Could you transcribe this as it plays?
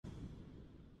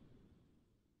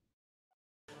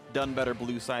done better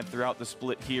blue side throughout the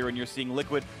split here, and you're seeing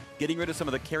Liquid getting rid of some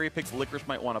of the carry picks Licorice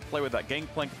might want to play with that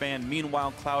Gangplank ban.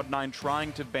 Meanwhile, Cloud9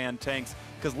 trying to ban tanks,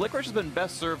 because Licorice has been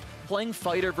best served playing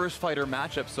fighter versus fighter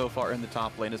matchups so far in the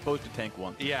top lane, as opposed to tank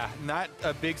one. Yeah, not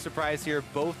a big surprise here.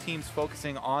 Both teams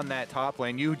focusing on that top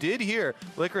lane. You did hear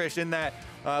Licorice in that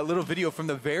little video from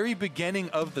the very beginning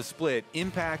of the split.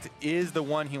 Impact is the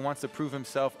one he wants to prove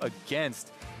himself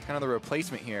against. Kind of the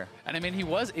replacement here. And I mean, he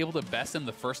was able to best him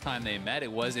the first time they met.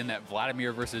 It was in that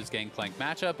Vladimir versus Gangplank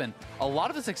matchup, and a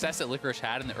lot of the success that Licorice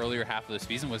had in the earlier half of the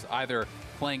season was either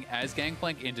playing as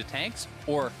Gangplank into tanks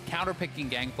or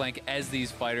counterpicking Gangplank as these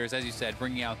fighters, as you said,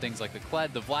 bringing out things like the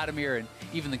Kled, the Vladimir, and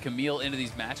even the Camille into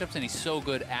these matchups, and he's so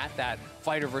good at that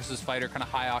fighter versus fighter kind of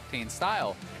high-octane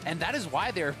style. And that is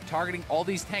why they're targeting all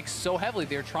these tanks so heavily.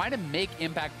 They're trying to make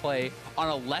Impact play on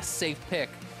a less safe pick.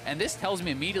 And this tells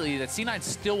me immediately that C9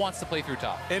 still wants to play through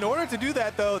top. In order to do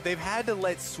that, though, they've had to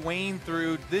let Swain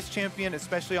through. This champion,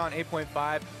 especially on 8.5,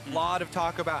 a lot of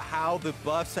talk about how the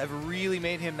buffs have really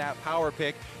made him that power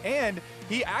pick. And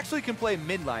he actually can play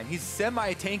mid lane. He's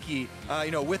semi-tanky,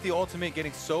 with the ultimate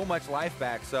getting so much life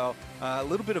back. So a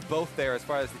little bit of both there as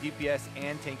far as the DPS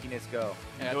and tankiness go.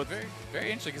 Yeah, it's very,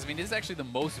 very interesting because, I mean, this is actually the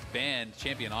most banned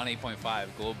champion on 8.5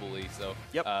 globally. So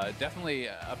definitely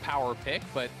a power pick,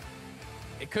 but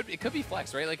it could be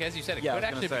flex, right? Like, as you said, it could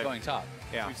actually be going top.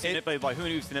 Yeah, we've seen it played by Hunu,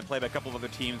 we've seen it played by a couple of other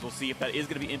teams. We'll see if that is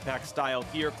going to be Impact style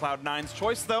here. Cloud9's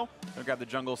choice, though. Gonna grab the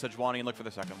jungle, Sejuani, and look for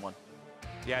the second one.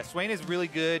 Yeah, Swain is really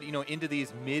good, into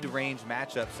these mid-range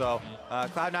matchups. So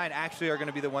Cloud9 actually are going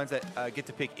to be the ones that get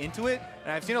to pick into it.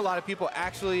 And I've seen a lot of people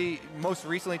actually most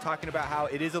recently talking about how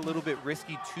it is a little bit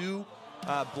risky to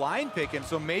blind pick him,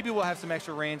 so maybe we'll have some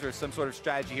extra range or some sort of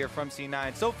strategy here from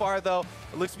C9. So far, though,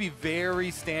 it looks to be very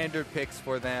standard picks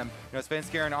for them.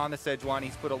 Svenskeren on the Sejuani,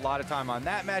 he's put a lot of time on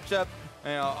that matchup.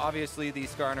 Obviously, the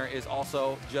Skarner is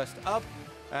also just up,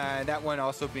 and that one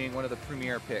also being one of the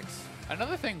premier picks.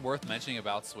 Another thing worth mentioning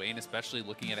about Swain, especially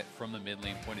looking at it from the mid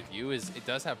lane point of view, is it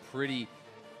does have pretty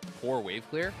poor wave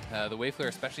clear. The wave clear,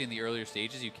 especially in the earlier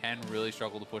stages, you can really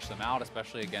struggle to push them out,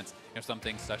 especially against some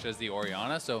things such as the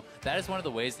Orianna. So that is one of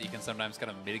the ways that you can sometimes kind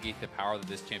of mitigate the power that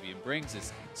this champion brings,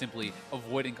 is simply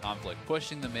avoiding conflict,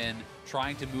 pushing them in,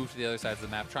 trying to move to the other sides of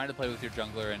the map, trying to play with your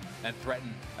jungler and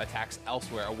threaten attacks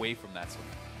elsewhere away from that swing.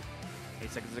 8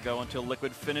 seconds to go until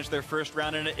Liquid finish their first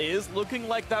round, and it is looking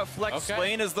like that flex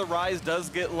Swain as the Rise does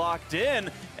get locked in.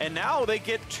 And now they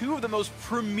get two of the most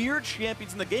premier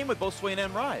champions in the game with both Swain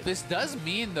and Rise. This does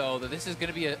mean, though, that this is going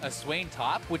to be a Swain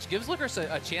top, which gives Licorice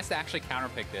a chance to actually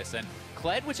counterpick this. And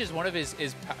Kled, which is one of his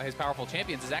powerful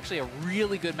champions, is actually a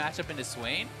really good matchup into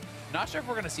Swain. Not sure if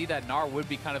we're going to see that Gnar would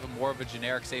be kind of more of a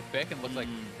generic safe pick and look like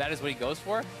that is what he goes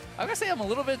for. I'm going to say I'm a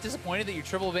little bit disappointed that you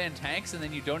triple ban tanks and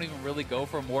then you don't even really go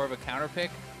for more of a counter pick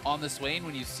on the Swain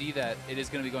when you see that it is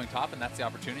going to be going top and that's the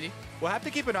opportunity. We'll have to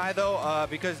keep an eye, though,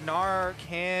 because Gnar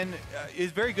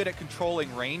is very good at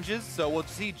controlling ranges, so we'll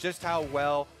see just how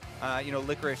well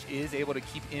Licorice is able to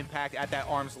keep Impact at that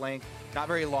arm's length. Not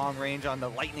very long range on the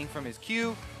lightning from his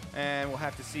Q. And we'll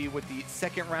have to see what the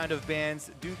second round of bans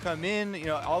do come in.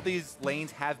 All these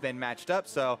lanes have been matched up,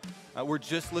 so we're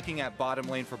just looking at bottom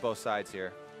lane for both sides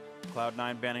here.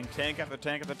 Cloud9 banning tank after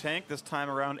tank after tank, this time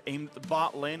around aimed at the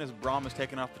bot lane as Braum is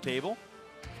taken off the table.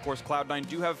 Of course, Cloud9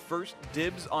 do have first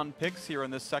dibs on picks here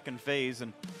in this second phase,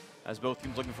 and as both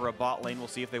teams looking for a bot lane, we'll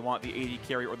see if they want the AD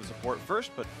carry or the support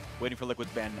first, but waiting for Liquid's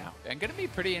ban now. I'm going to be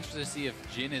pretty interested to see if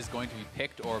Jhin is going to be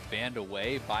picked or banned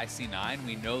away by C9.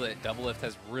 We know that Doublelift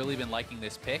has really been liking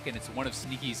this pick, and it's one of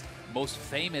Sneaky's most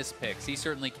famous picks. He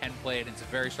certainly can play it, and it's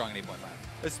very strong in 8.5.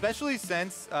 Especially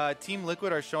since Team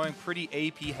Liquid are showing pretty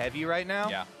AP heavy right now.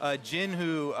 Yeah. Jhin,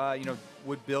 who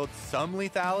would build some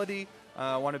lethality,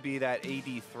 want to be that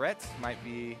AD threat, might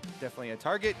be definitely a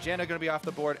target. Janna going to be off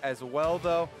the board as well,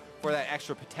 though, for that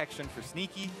extra protection for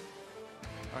Sneaky.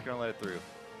 Not going to let it through.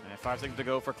 And 5 seconds to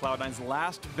go for Cloud9's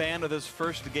last ban of this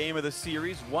first game of the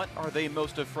series. What are they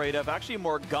most afraid of? Actually,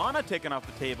 Morgana taken off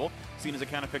the table, seen as a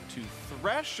counter pick to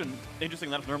Thresh, and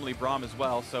interestingly enough, normally Braum as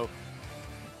well. So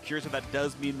curious if that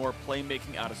does mean more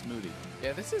playmaking out of Smoothie.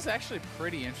 Yeah, this is actually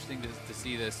pretty interesting to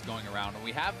see this going around. And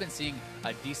we have been seeing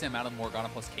a decent amount of Morgana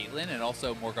plus Caitlyn, and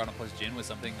also Morgana plus Jhin was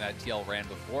something that TL ran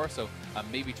before. So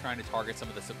maybe trying to target some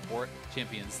of the support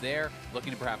champions there,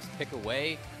 looking to perhaps pick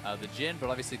away the Jhin. But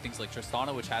obviously things like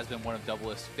Tristana, which has been one of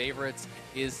Doublelift's favorites,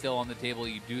 is still on the table.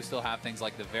 You do still have things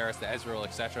like the Varus, the Ezreal,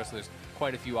 etc. So there's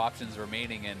quite a few options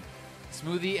remaining. And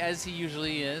Smoothie, as he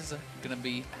usually is, going to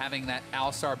be having that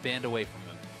Alistar banned away from him.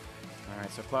 All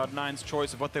right, so Cloud9's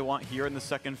choice of what they want here in the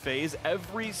second phase.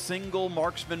 Every single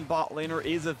marksman bot laner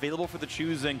is available for the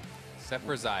choosing. Except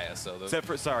for Zaya, so those Except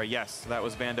for, sorry, yes, that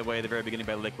was banned away at the very beginning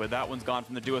by Liquid. That one's gone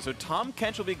from the duo. So Tahm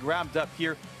Kench will be grabbed up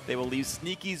here. They will leave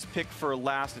Sneaky's pick for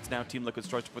last. It's now Team Liquid's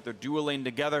choice to put their duo lane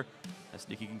together. And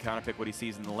Sneaky can counterpick what he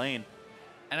sees in the lane.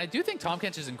 And I do think Tahm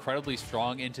Kench is incredibly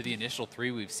strong into the initial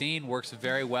 3 we've seen. Works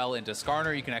very well into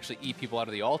Skarner. You can actually eat people out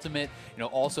of the ultimate. You know,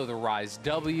 also the Rise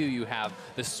W. You have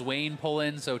the Swain pull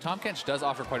in. So Tahm Kench does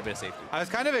offer quite a bit of safety. I was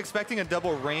kind of expecting a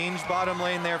double range bottom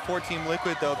lane there for Team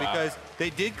Liquid, though, because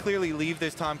they did clearly leave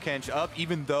this Tahm Kench up,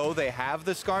 even though they have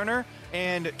the Skarner.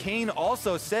 And Kane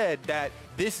also said that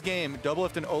this game,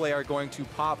 Doublelift and Ole are going to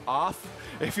pop off.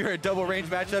 If you're a double range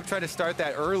matchup, try to start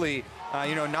that early.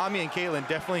 You know, Nami and Caitlyn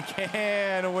definitely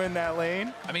can win that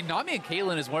lane. I mean, Nami and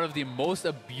Caitlyn is one of the most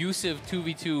abusive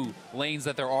 2v2 lanes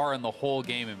that there are in the whole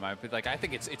game, in my opinion. Like, I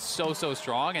think it's so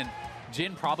strong, and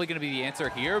Jhin probably going to be the answer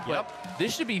here, but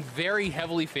this should be very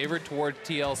heavily favored toward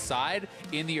TL's side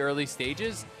in the early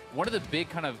stages. One of the big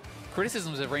kind of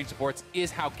criticisms of range supports is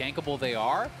how gankable they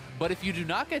are. But if you do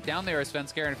not get down there as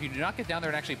Svenskar, and if you do not get down there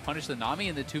and actually punish the Nami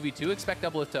in the 2v2, expect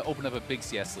Doublelift to open up a big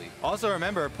CS lead. Also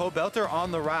remember, Pobelter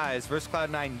on the rise versus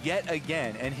Cloud9 yet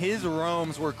again, and his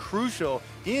roams were crucial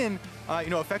in you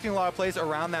know, affecting a lot of plays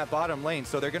around that bottom lane.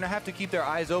 So they're going to have to keep their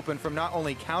eyes open from not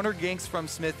only counter ganks from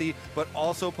Smithy, but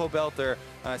also Pobelter,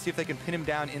 see if they can pin him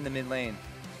down in the mid lane.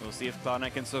 We'll see if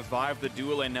Cloud9 can survive the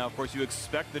duo lane now. Of course, you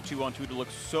expect the 2-on-2 to look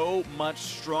so much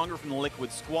stronger from the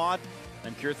Liquid squad.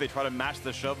 I'm curious if they try to match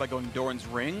the shove by going Doran's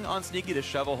Ring on Sneaky to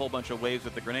shove a whole bunch of waves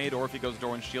with the grenade, or if he goes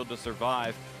Doran's Shield to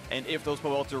survive. And if those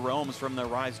Pobelter roams from the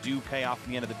Rise do pay off at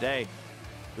the end of the day,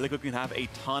 Liquid can have a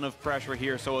ton of pressure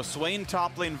here. So a Swain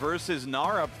top lane versus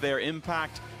Gnar up there,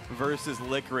 Impact versus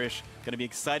Licorice. Going to be an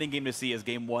exciting game to see as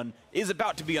Game 1 is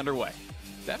about to be underway.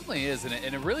 Definitely is, and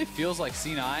it really feels like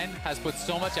C9 has put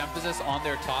so much emphasis on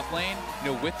their top lane,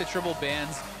 you know, with the triple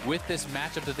bans, with this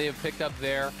matchup that they have picked up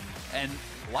there, and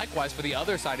likewise for the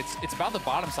other side, it's about the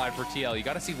bottom side for TL. You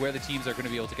got to see where the teams are going to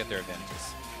be able to get their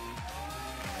advantages.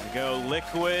 There we go,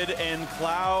 Liquid and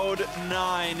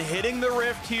Cloud9 hitting the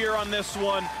rift here on this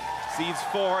one. Seeds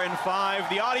 4 and 5.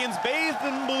 The audience bathed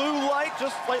in blue light,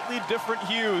 just slightly different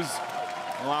hues.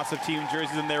 Lots of team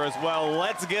jerseys in there as well.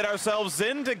 Let's get ourselves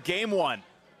into Game 1.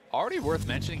 Already worth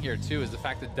mentioning here, too, is the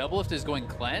fact that Doublelift is going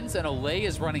Cleanse and Olay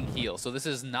is running Heal. So this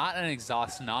is not an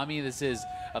Exhaust Nami. This is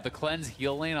the Cleanse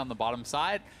Heal lane on the bottom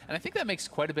side. And I think that makes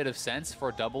quite a bit of sense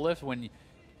for Doublelift when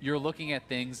you're looking at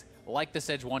things like the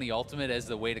Sejuani ultimate as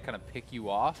the way to kind of pick you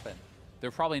off. And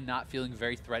they're probably not feeling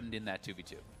very threatened in that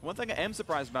 2v2. One thing I am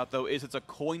surprised about, though, is it's a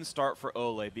coin start for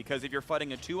Ole, because if you're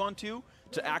fighting a 2-on-2,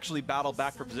 to actually battle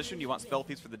back for position, you want Spell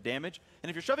Thieves for the damage. And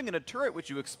if you're shoving in a turret, which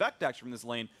you expect actually from this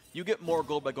lane, you get more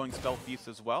gold by going Spell Thieves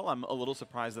as well. I'm a little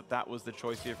surprised that that was the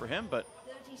choice here for him, but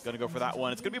going to go for that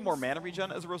one. It's going to be more mana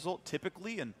regen as a result,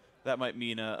 typically, and that might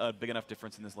mean a big enough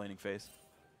difference in this laning phase.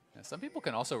 Yeah, some people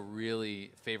can also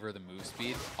really favor the move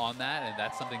speed on that, and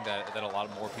that's something that a lot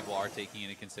more people are taking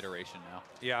into consideration now.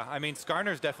 Yeah, I mean,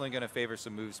 Skarner's definitely going to favor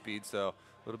some move speed, so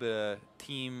a little bit of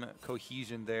team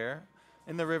cohesion there.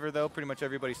 In the river, though, pretty much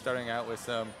everybody's starting out with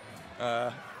some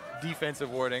defensive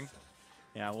warding.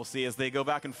 Yeah, we'll see as they go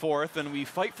back and forth, and we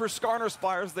fight for Skarner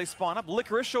Spires. They spawn up.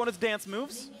 Licorice showing its dance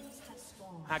moves.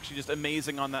 Actually just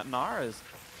amazing on that Gnar, as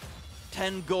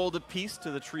 10 gold apiece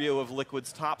to the trio of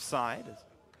Liquid's top side.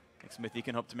 Smithy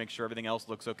can hope to make sure everything else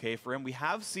looks okay for him. We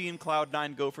have seen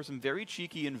Cloud9 go for some very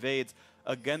cheeky invades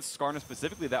against Skarner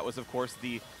specifically. That was, of course,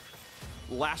 the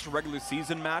last regular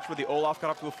season match where the Olaf got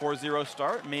off to a 4-0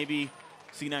 start. Maybe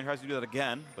C9 tries to do that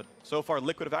again, but so far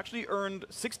Liquid have actually earned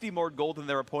 60 more gold than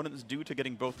their opponents due to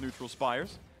getting both neutral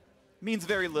Spires. Means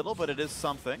very little, but it is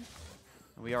something.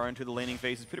 We are into the laning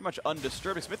phase. It's pretty much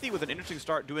undisturbed. Smithy with an interesting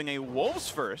start doing a Wolves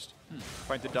first,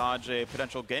 trying to dodge a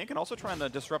potential gank and also trying to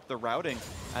disrupt the routing,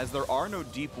 as there are no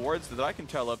deep wards that I can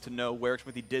tell of to know where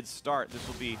Smithy did start. This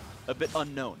will be a bit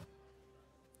unknown.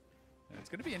 It's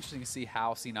going to be interesting to see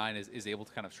how C9 is able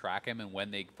to kind of track him, and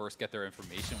when they first get their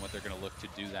information, what they're going to look to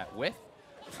do that with.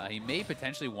 He may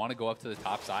potentially want to go up to the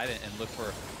top side and look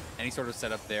for any sort of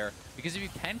setup there, because if you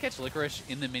can catch Licorice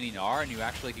in the mini Gnar and you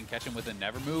actually can catch him with a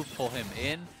never move, pull him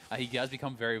in, he does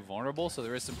become very vulnerable, so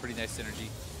there is some pretty nice synergy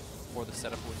for the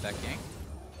setup with that gank.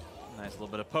 Nice little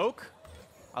bit of poke.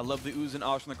 I love the oohs and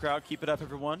ahs from the crowd. Keep it up,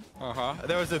 everyone.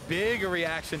 There was a big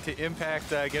reaction to Impact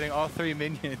getting all 3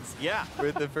 minions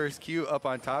with the first Q up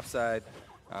on top side.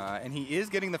 And he is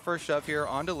getting the first shove here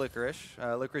onto Licorice.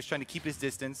 Licorice trying to keep his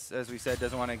distance, as we said,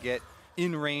 doesn't want to get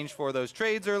in range for those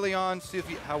trades early on. See if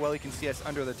how well he can see us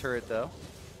under the turret, though.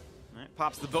 All right,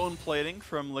 pops the bone plating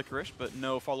from Licorice, but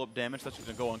no follow-up damage. That's just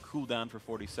going to go on cooldown for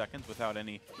 40 seconds without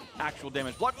any actual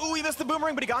damage block. Ooh, he missed the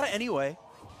boomerang, but he got it anyway.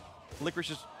 Licorice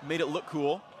just made it look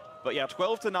cool. But yeah,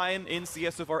 12-9 in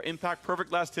CS so far. Impact,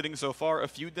 perfect last hitting so far. A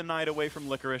few denied away from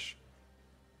Licorice.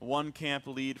 1 camp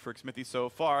lead for Xmithie so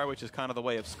far, which is kind of the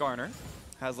way of Skarner.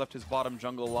 Has left his bottom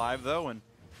jungle alive, though, and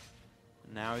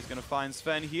now he's going to find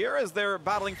Sven here as they're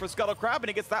battling for Scuttle Crab, and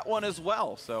he gets that one as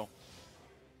well, so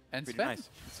and nice.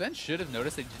 Sven should have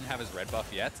noticed that he didn't have his red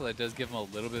buff yet, so that does give him a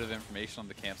little bit of information on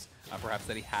the camps, perhaps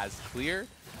that he has clear.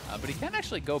 But he can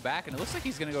actually go back, and it looks like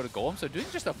he's going to go to Golem, so doing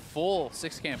just a full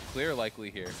 6-camp clear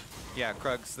likely here. Yeah,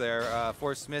 Krugs there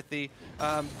for Xmithie.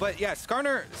 But yeah,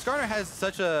 Skarner has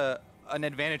such an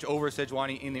advantage over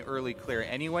Sejuani in the early clear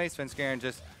anyway. Svenskeren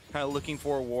just kind of looking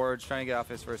for wards, trying to get off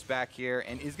his first back here,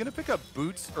 and is going to pick up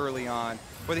boots early on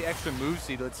for the extra move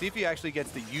seed. Let's see if he actually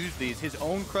gets to use these. His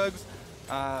own Krugs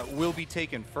will be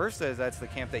taken first, as that's the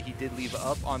camp that he did leave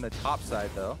up on the top side,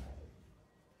 though.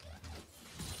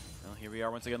 Well, here we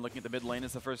are once again looking at the mid lane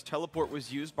as the first teleport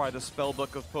was used by the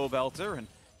spellbook of Pobelter, and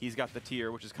he's got the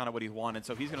tier, which is kind of what he wanted,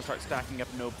 so he's going to start stacking up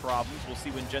no problems. We'll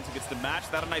see when Jensen gets the match.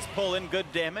 That a nice pull in,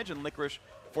 good damage, and Licorice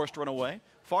forced to run away.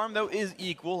 Farm, though, is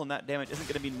equal, and that damage isn't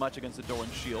going to mean much against the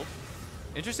Doran's shield.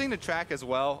 Interesting to track as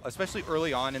well, especially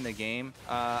early on in the game.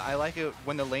 I like it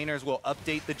when the laners will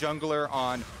update the jungler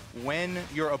on when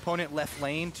your opponent left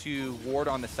lane to ward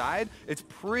on the side. It's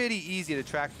pretty easy to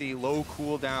track the low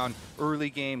cooldown early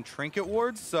game trinket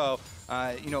wards. So,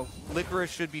 you know,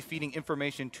 Licorice should be feeding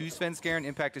information to Svenskeren.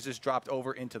 Impact is just dropped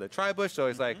over into the tri-bush. So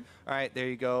he's like, all right, there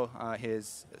you go.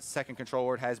 His second control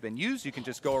ward has been used. You can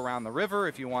just go around the river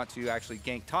if you want to actually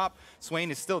gank top.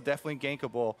 Swain is still definitely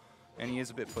gankable, and he is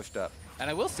a bit pushed up. And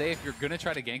I will say, if you're going to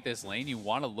try to gank this lane, you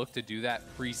want to look to do that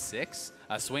pre-6.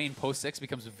 Swain post-6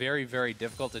 becomes very, very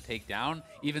difficult to take down,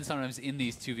 even sometimes in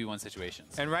these 2v1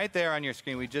 situations. And right there on your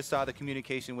screen, we just saw the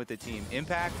communication with the team.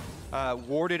 Impact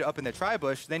warded up in the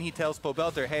tri-bush. Then he tells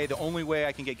Pobelter, hey, the only way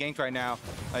I can get ganked right now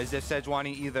is if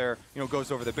Sejuani either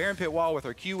goes over the Baron Pit wall with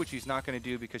her Q, which he's not going to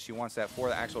do because she wants that for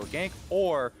the actual gank,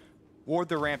 or ward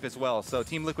the ramp as well. So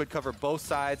Team Liquid cover both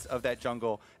sides of that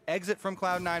jungle. Exit from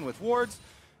Cloud9 with wards,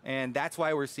 and that's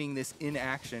why we're seeing this in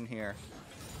action here.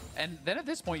 And then at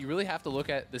this point, you really have to look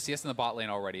at the CS in the bot lane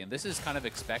already. And this is kind of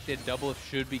expected. Doublelift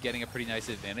should be getting a pretty nice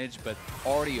advantage, but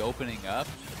already opening up,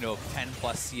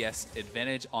 10+ CS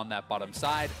advantage on that bottom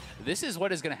side. This is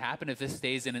what is going to happen if this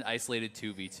stays in an isolated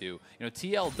 2v2.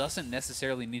 TL doesn't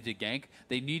necessarily need to gank.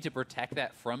 They need to protect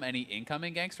that from any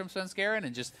incoming ganks from Svenskeren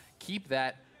and just keep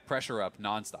that pressure up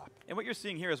nonstop. And what you're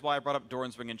seeing here is why I brought up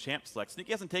Doran's Ring and Champ Select.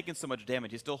 Sneaky hasn't taken so much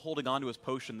damage. He's still holding on to his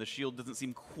potion. The shield doesn't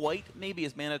seem quite maybe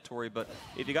as mandatory, but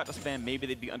if you got to spam, maybe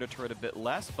they'd be under turret a bit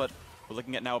less. But we're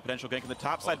looking at now a potential gank on the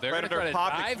top side. Predator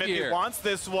popping. Xmithie wants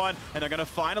this one, and they're going to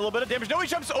find a little bit of damage. No, he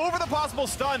jumps over the possible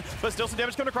stun, but still some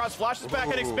damage coming across. Flashes back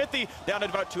at Xmithie, down at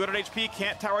about 200 HP.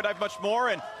 Can't tower dive much more,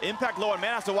 and Impact low on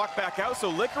mana, has to walk back out.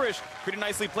 So Licorice, pretty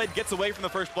nicely played, gets away from the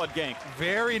first blood gank.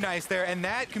 Very nice there, and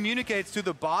that communicates to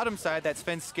the bottom side that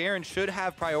Svenskeren should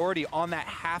have priority on that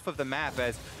half of the map,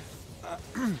 as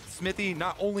Xmithie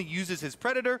not only uses his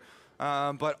Predator,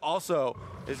 but also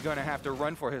is going to have to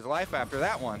run for his life after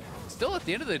that one. Still, at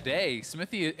the end of the day,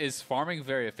 Xmithie is farming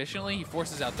very efficiently. He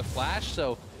forces out the flash,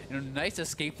 so nice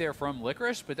escape there from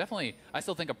Licorice, but definitely, I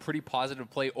still think a pretty positive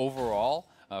play overall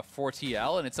for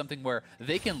TL, and it's something where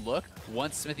they can look,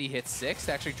 once Xmithie hits 6,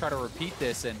 to actually try to repeat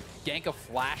this and gank a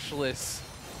flashless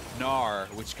Gnar,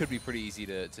 which could be pretty easy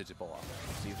to pull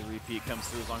off. See the repeat comes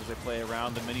through as long as they play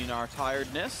around the mini Gnar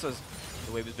tiredness, as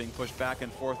the wave is being pushed back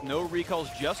and forth. No recalls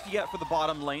just yet for the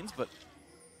bottom lanes, but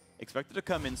expected to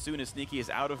come in soon as Sneaky is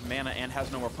out of mana and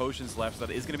has no more potions left. So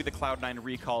that is going to be the Cloud9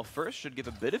 recall first. Should give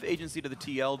a bit of agency to the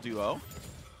TL duo.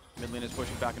 Mid lane is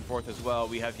pushing back and forth as well.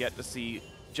 We have yet to see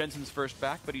Jensen's first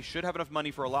back, but he should have enough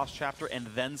money for a Lost Chapter and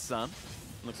then some.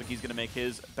 Looks like he's going to make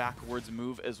his backwards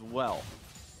move as well.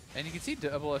 And you can see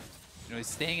Doublelift, he's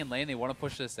staying in lane. They want to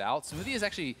push this out. Xmithie is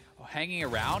actually hanging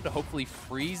around to hopefully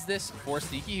freeze this for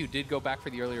Sneaky, who did go back for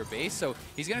the earlier base. So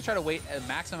he's going to try to wait a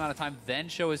maximum amount of time, then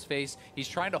show his face. He's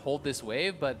trying to hold this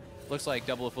wave, but looks like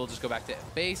Doublelift will just go back to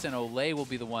base, and Olay will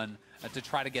be the one to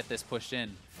try to get this pushed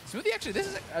in. Xmithie, actually,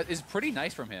 this is pretty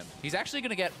nice from him. He's actually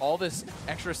going to get all this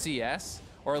extra CS,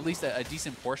 or at least a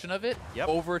decent portion of it,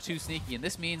 over to Sneaky. And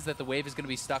this means that the wave is going to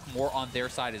be stuck more on their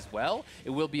side as well.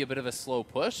 It will be a bit of a slow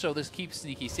push, so this keeps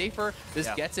Sneaky safer. This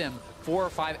gets him 4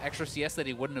 or 5 extra CS that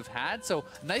he wouldn't have had. So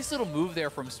nice little move there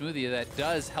from Xmithie that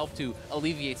does help to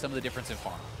alleviate some of the difference in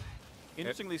farm.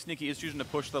 Interestingly, Sneaky is choosing to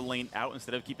push the lane out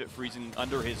instead of keep it freezing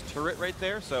under his turret right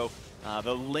there. So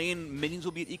the lane minions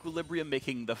will be at equilibrium,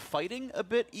 making the fighting a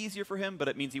bit easier for him, but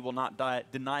it means he will not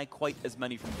deny quite as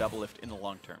many from double lift in the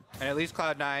long term. And at least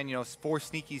Cloud9, you know, for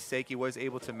Sneaky's sake, he was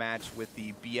able to match with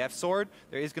the BF sword.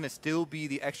 There is going to still be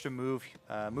the extra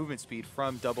movement speed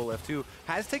from double lift too.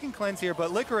 Has taken cleanse here,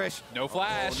 but Licorice. No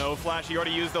flash. Oh, no flash. He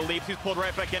already used the leaps. He's pulled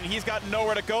right back in. He's got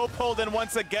nowhere to go. Pulled in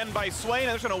once again by Swain.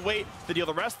 And they're going to wait to deal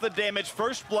the rest of the damage.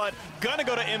 First blood. Gonna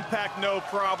go to Impact, no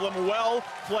problem. Well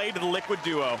played to the Liquid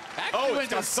duo. Actually, it's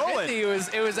got stolen.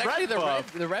 It was actually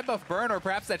the red buff burn, or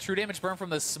perhaps that true damage burn from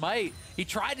the smite. He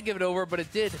tried to give it over, but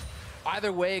it did.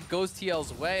 Either way, it goes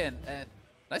TL's way, and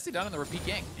nicely done on the repeat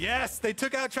gank. Yes, they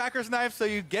took out Tracker's Knife, so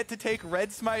you get to take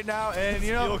red smite now, and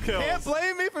you know, can't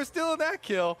blame me for stealing that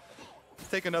kill. Let's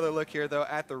take another look here, though,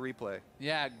 at the replay.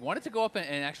 Yeah, wanted to go up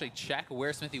and actually check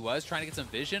where Smithy was, trying to get some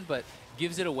vision, but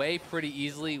gives it away pretty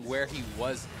easily where he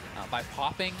was by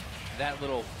popping that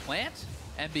little plant.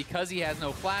 And because he has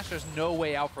no flash, there's no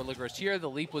way out for Licorice here. The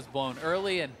leap was blown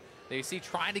early, and they see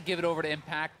trying to give it over to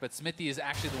Impact, but Smithy is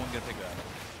actually the one going to pick it up.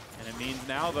 And it means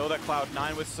now, though, that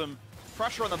Cloud9 with some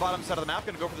pressure on the bottom side of the map,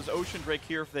 going to go for this Ocean Drake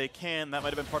here if they can. That might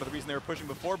have been part of the reason they were pushing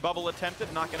before. Bubble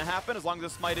attempted, not going to happen. As long as the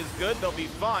smite is good, they'll be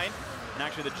fine. And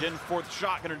actually the Jhin fourth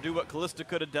shot going to do what Kalista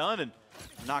could have done and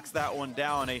knocks that one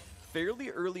down. A fairly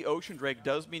early Ocean Drake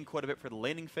does mean quite a bit for the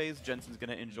laning phase. Jensen's going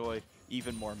to enjoy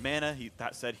even more mana.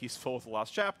 That said, he's full with the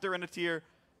Lost Chapter in a tier,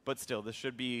 but still, this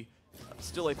should be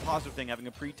still a positive thing. Having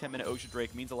a pre-10-minute Ocean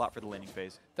Drake means a lot for the laning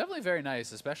phase. Definitely very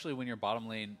nice, especially when your bottom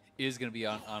lane is going to be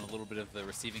on a little bit of the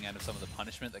receiving end of some of the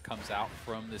punishment that comes out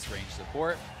from this range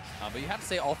support. But you have to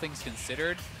say, all things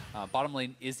considered, bottom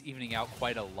lane is evening out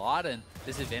quite a lot, and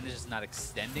this advantage is not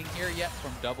extending here yet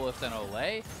from double lift and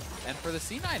Olay. And for the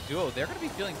C9 duo, they're going to be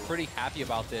feeling pretty happy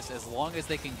about this as long as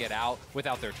they can get out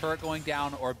without their turret going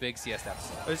down or a big CS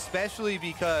deficit. Especially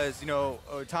because, you know,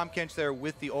 Tom Kench there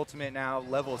with the ultimate now,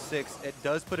 level 6, it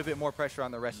does put a bit more pressure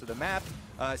on the rest of the map.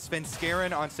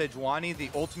 Svenskeren on Sejuani,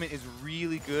 the ultimate is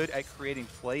really good at creating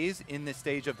plays in this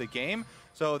stage of the game.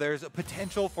 So there's a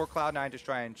potential for Cloud9 to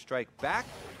try and strike back.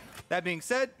 That being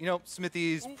said, you know,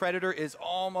 Smithy's Predator is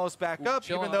almost back up,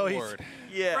 even though he's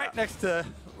right next to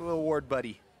little Ward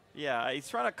buddy. Yeah, he's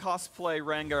trying to cosplay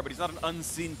Rengar, but he's not an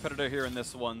unseen Predator here in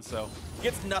this one, so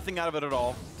gets nothing out of it at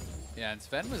all. Yeah, and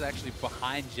Sven was actually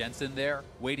behind Jensen there,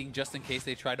 waiting just in case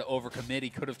they tried to overcommit. He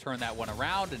could have turned that one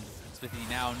around, and Smithy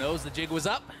now knows the jig was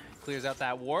up, clears out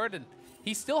that ward, and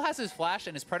he still has his flash,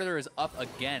 and his Predator is up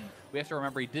again. We have to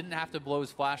remember he didn't have to blow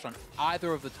his flash on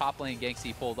either of the top lane ganks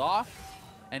he pulled off.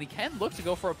 And he can look to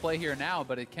go for a play here now,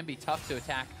 but it can be tough to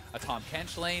attack a Tom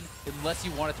Kench lane unless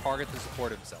you want to target the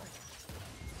support himself.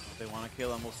 If they want to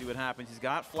kill him, we'll see what happens. He's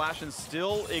got flash and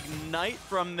still ignite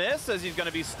from this as he's going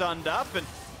to be stunned up. And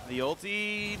the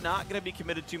ulti not going to be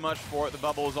committed too much for it. The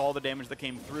bubble is all the damage that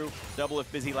came through. Double if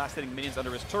busy last hitting minions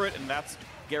under his turret, and that's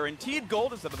guaranteed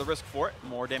gold instead of the risk for it.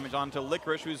 More damage onto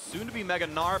Licorice, who's soon to be Mega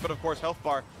Gnar, but of course health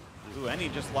bar. Ooh, and he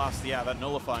just lost, that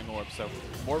nullifying orb, so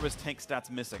more of his tank stats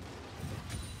missing.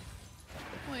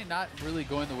 Not really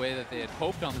going the way that they had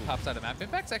hoped on the top side of the map.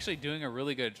 Impact's actually doing a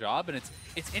really good job, and it's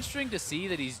interesting to see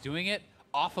that he's doing it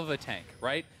off of a tank,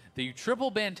 right? The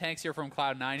triple ban tanks here from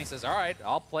Cloud9. He says, all right,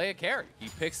 I'll play a carry. He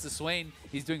picks the Swain.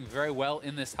 He's doing very well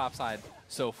in this top side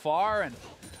so far, and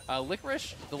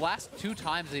Licorice, the last 2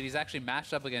 times that he's actually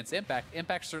matched up against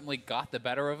Impact certainly got the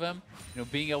better of him, you know,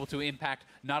 being able to impact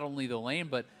not only the lane,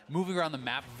 but moving around the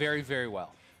map very, very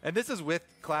well. And this is with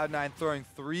Cloud9 throwing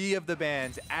 3 of the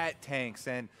bans at tanks,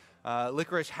 and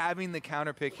Licorice having the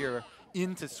counter pick here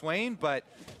into Swain, but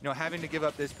you know, having to give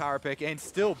up this power pick and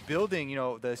still building, you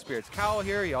know, the Spirit's Cowl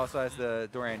here. He also has the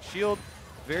Doran Shield.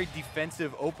 Very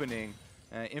defensive opening.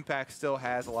 Impact still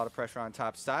has a lot of pressure on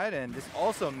top side, and this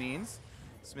also means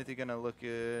Smithy gonna look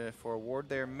for a ward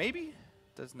there. Maybe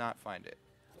does not find it.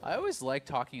 I always like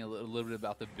talking a little bit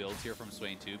about the builds here from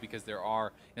Swain too, because there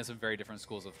are some very different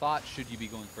schools of thought. Should you be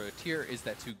going for a tier? Is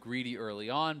that too greedy early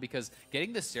on? Because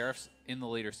getting the Seraphs in the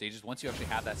later stages, once you actually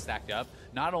have that stacked up,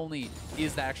 not only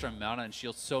is that extra mana and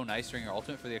shield so nice during your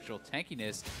ultimate for the actual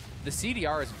tankiness, the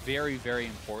CDR is very, very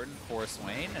important for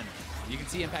Swain. And you can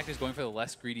see Impact is going for the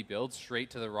less greedy build straight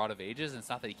to the Rod of Ages. And it's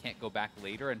not that he can't go back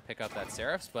later and pick up that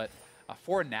Seraphs, but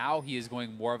for now, he is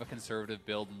going more of a conservative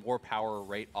build, more power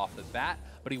right off the bat,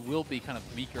 but he will be kind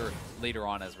of weaker later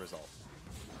on as a result.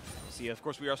 See, of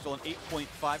course, we are still in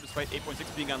 8.5 despite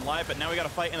 8.6 being on live, but now we got to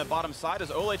fight in the bottom side as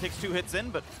Olay takes 2 hits in,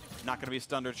 but Not going to be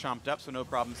stunned or chomped up, so no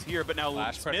problems here. But now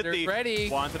Flash Smithy ready.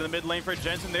 wants into the mid lane for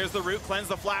Jensen. There's the root cleanse,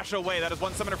 the flash away. That is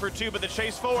one summoner for 2, but the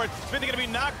chase forward. Smithy going to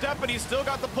be knocked up, but he's still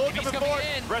got the pull coming forward.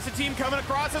 Rest of the team coming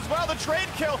across as well. The trade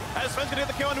kill as Sven's going to get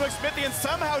the kill into Smithy, and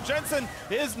somehow Jensen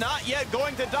is not yet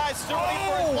going to die. Still waiting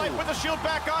for his life with the shield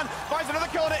back on. Finds another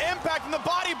kill into Impact, and the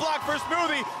body block for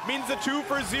Smoothie means a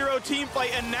 2-for-0 team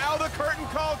fight. And now the curtain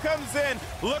call comes in.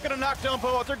 Look at a knockdown.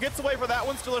 Powelter gets away for that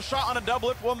one. Still a shot on a double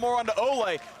lift. One more onto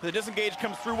Ole. The disengage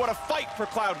comes through. What a fight for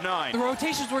Cloud9. The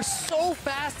rotations were so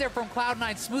fast there from Cloud9.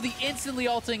 Smoothie instantly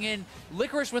ulting in.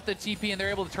 Licorice with the TP, and they're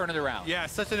able to turn it around. Yeah,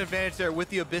 such an advantage there with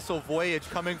the Abyssal Voyage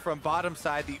coming from bottom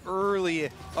side, the early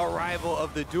arrival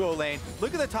of the duo lane.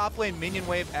 Look at the top lane minion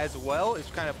wave as well. It's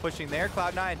kind of pushing there.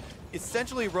 Cloud9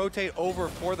 essentially rotate over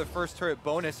for the first turret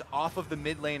bonus off of the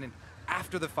mid lane and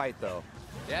after the fight, though.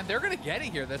 Yeah, and they're going to get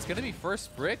it here. That's going to be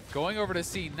first brick going over to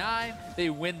C9. They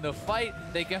win the fight.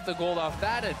 They get the gold off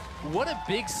that, and what a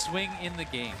big swing in the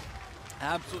game.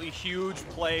 Absolutely huge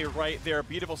play right there.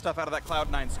 Beautiful stuff out of that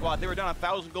Cloud9 squad. They were down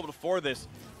 1,000 gold before this,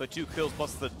 but 2 kills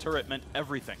plus the turret meant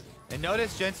everything. And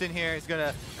notice Jensen here is going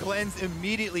to cleanse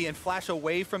immediately and flash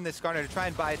away from this Skarner to try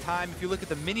and buy time. If you look at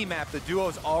the mini-map, the duo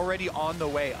is already on the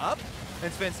way up,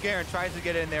 and Svenskeren tries to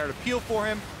get in there to peel for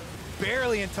him.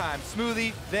 Barely in time.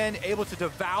 Smoothie then able to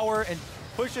devour and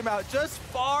push him out just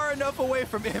far enough away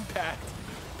from Impact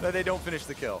that they don't finish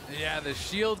the kill. Yeah, the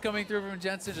shield coming through from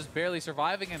Jensen, just barely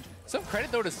surviving. And some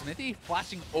credit, though, to Smithy,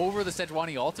 flashing over the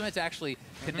Sejuani ultimate to actually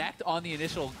connect on the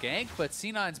initial gank. But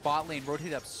C9's bot lane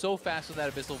rotated up so fast with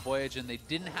that Abyssal Voyage, and they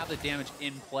didn't have the damage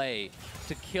in play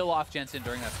to kill off Jensen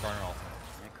during that Skarner ultimate.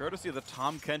 And courtesy of the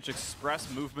Tom Kench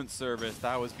Express movement service,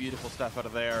 that was beautiful stuff out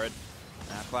of there. And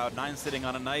Cloud9 sitting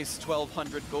on a nice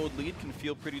 1,200 gold lead can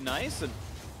feel pretty nice. And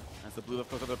as the blue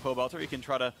left goes over the Pobelter, he can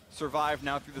try to survive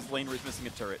now through this lane where he's missing a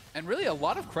turret. And really a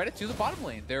lot of credit to the bottom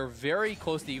lane. They're very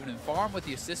close to even in farm with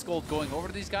the assist gold going over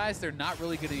to these guys. They're not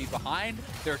really going to be behind.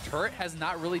 Their turret has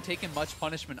not really taken much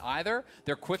punishment either.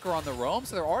 They're quicker on the roam,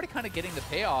 so they're already kind of getting the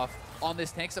payoff on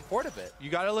this tank support a bit. You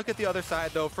got to look at the other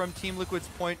side, though. From Team Liquid's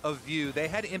point of view, they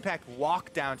had Impact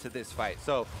walk down to this fight.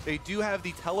 So they do have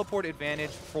the teleport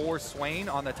advantage for Swain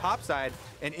on the top side,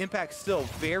 and Impact still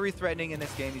very threatening in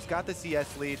this game. He's got the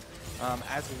CS lead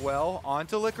as well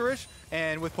onto Licorice.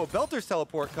 And with Pobelter's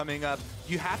teleport coming up,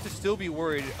 you have to still be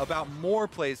worried about more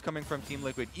plays coming from Team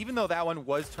Liquid. Even though that one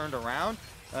was turned around,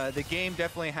 the game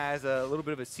definitely has a little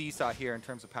bit of a seesaw here in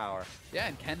terms of power. Yeah,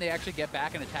 and can they actually get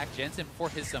back and attack Jensen before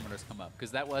his summoners come up?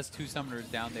 Because that was 2 summoners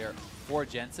down there for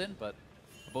Jensen, but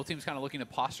both teams kind of looking to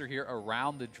posture here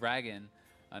around the dragon.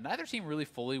 Neither team really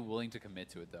fully willing to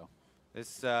commit to it, though.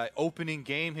 This opening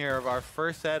game here of our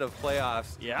first set of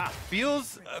playoffs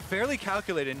feels fairly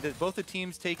calculated, and both the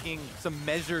teams taking some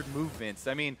measured movements.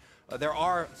 I mean, there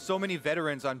are so many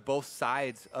veterans on both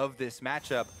sides of this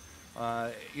matchup.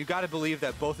 You got to believe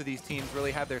that both of these teams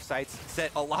really have their sights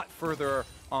set a lot further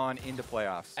on into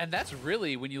playoffs. And that's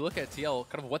really, when you look at TL,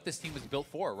 kind of what this team was built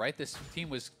for, right? This team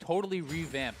was totally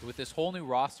revamped with this whole new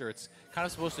roster. It's kind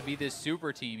of supposed to be this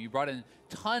super team. You brought in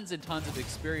tons and tons of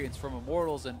experience from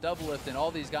Immortals and Doublelift and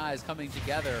all these guys coming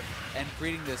together and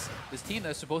creating this team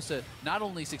that's supposed to not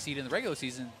only succeed in the regular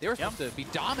season, they were supposed to be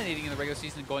dominating in the regular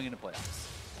season and going into playoffs.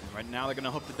 Right now, they're going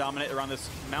to hope to dominate around this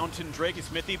Mountain Drake.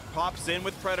 Smithy pops in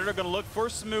with Predator, going to look for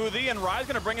Smoothie, and Rye's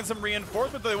going to bring in some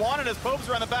reinforcement that they wanted as Popes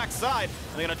are on the backside.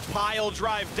 And they're going to pile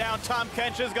drive down. Tom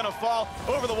Kench is going to fall.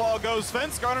 Over the wall goes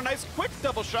Svenskeren on a nice quick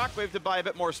double shockwave to buy a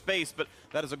bit more space, but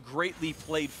that is a greatly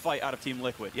played fight out of Team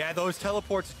Liquid. Yeah, those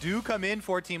teleports do come in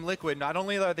for Team Liquid. Not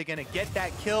only are they going to get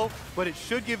that kill, but it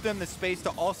should give them the space to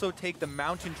also take the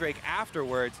Mountain Drake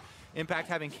afterwards. Impact,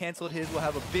 having canceled his, will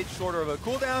have a bit shorter of a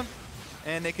cooldown,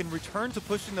 and they can return to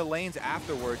pushing the lanes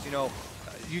afterwards. You know,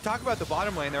 you talk about the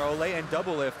bottom lane there, Ole and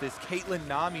Doublelift, this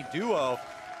Caitlyn-Nami duo,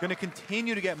 going to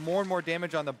continue to get more and more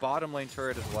damage on the bottom lane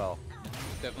turret as well.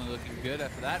 Definitely looking good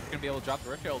after that. Going to be able to drop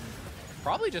the Rift Herald and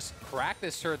probably just crack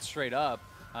this turret straight up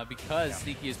because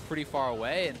Sneaky is pretty far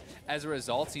away, and as a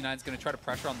result, C9 is going to try to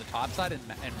pressure on the top side and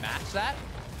match that.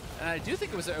 And I do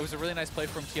think it was a really nice play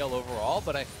from TL overall,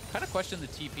 but I kind of questioned the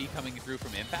TP coming through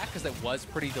from Impact because it was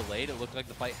pretty delayed. It looked like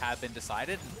the fight had been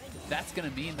decided. And that's going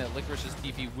to mean that Licorice's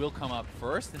TP will come up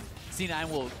first, and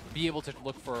C9 will be able to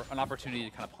look for an opportunity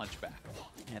to kind of punch back.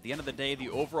 At the end of the day, the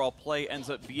overall play ends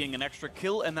up being an extra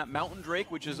kill and that Mountain Drake,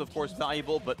 which is of course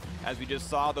valuable, but as we just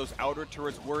saw, those outer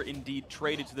turrets were indeed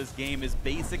traded to this game is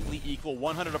basically equal,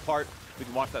 100 apart. We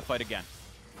can watch that fight again.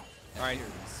 All right.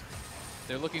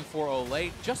 They're looking for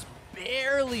Ole, just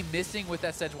barely missing with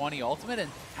that Sejuani ultimate, and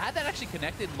had that actually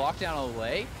connected and locked down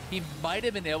Olay, he might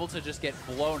have been able to just get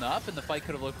blown up, and the fight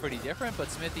could have looked pretty different, but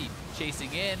Smithy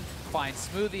chasing in, finds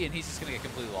Smoothie, and he's just going to get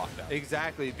completely locked up.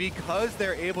 Exactly, because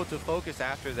they're able to focus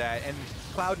after that, and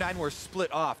Cloud9 were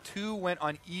split off. Two went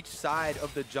on each side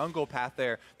of the jungle path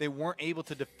there. They weren't able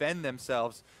to defend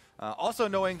themselves. Also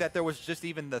knowing that there was just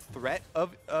even the threat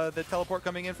of the teleport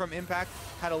coming in from Impact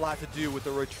had a lot to do with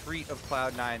the retreat of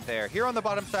Cloud9 there. Here on the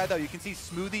bottom side, though, you can see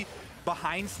Smoothie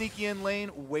behind Sneaky in lane,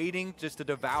 waiting just to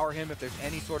devour him if there's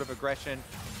any sort of aggression.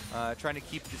 Trying to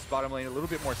keep this bottom lane a little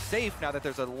bit more safe now that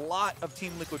there's a lot of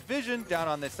Team Liquid vision down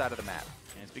on this side of the map.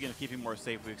 And speaking of keeping more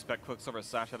safe, we expect Quicksilver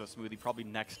Sash out of Smoothie probably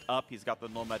next up. He's got the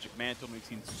null magic mantle, and we've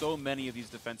seen so many of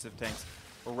these defensive tanks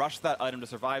rush that item to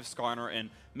survive Skarner and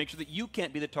make sure that you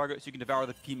can't be the target so you can devour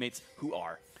the teammates who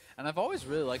are. And I've always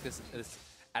really liked this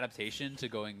adaptation to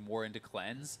going more into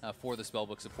cleanse for the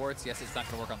spellbook supports. Yes, it's not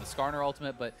going to work on the Skarner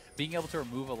ultimate, but being able to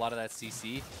remove a lot of that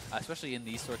CC, especially in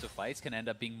these sorts of fights, can end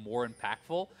up being more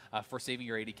impactful for saving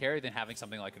your AD carry than having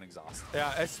something like an exhaust.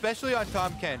 Yeah, especially on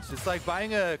Tahm Kench. It's like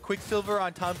buying a Quicksilver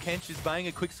on Tahm Kench is buying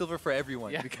a Quicksilver for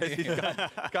everyone because he's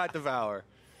got Devour.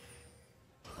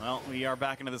 Well, we are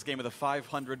back into this game with a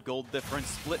 500 gold difference.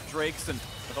 Split Drakes and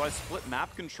otherwise split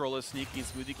map control as Sneaky and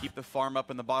Smoothie keep the farm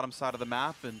up in the bottom side of the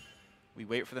map, and we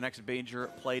wait for the next major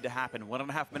play to happen.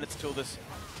 1.5 minutes till this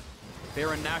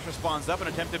Baron Nashor spawns up. An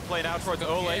attempted play out towards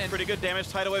Olay. Pretty good damage.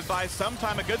 Tidal Wave buys some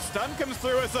time. A good stun comes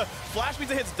through as a Flash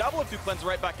means it hits double if you cleanse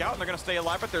right back out, and they're going to stay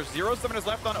alive, but there's 0 summoners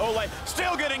left on Olay.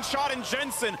 Still getting shot, and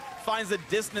Jensen finds the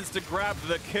distance to grab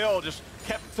the kill. Just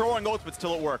kept throwing ultimates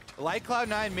till it worked. Like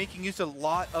Cloud9, making use a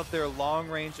lot of their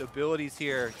long-range abilities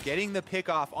here, getting the pick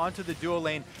off onto the duo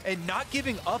lane, and not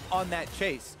giving up on that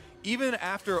chase. Even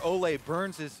after Olay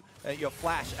burns his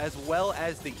Flash as well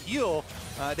as the heal,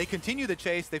 they continue the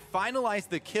chase, they finalize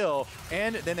the kill,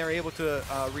 and then they're able to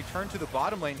return to the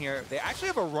bottom lane here. They actually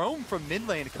have a roam from mid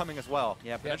lane coming as well.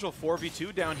 Yeah, potential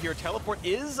 4v2 down here. Teleport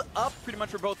is up pretty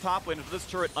much for both top laners. This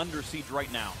turret under siege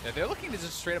right now. Yeah, they're looking to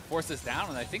just straight up force this down,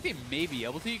 and I think they may be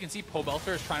able to. You can see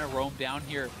Pobelter is trying to roam down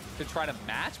here to try to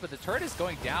match, but the turret is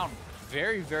going down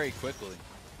very, very quickly.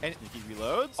 And Sneaky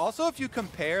reloads. Also, if you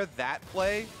compare that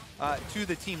play to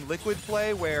the Team Liquid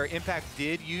play where Impact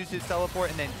did use his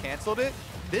teleport and then canceled it,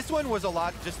 this one was a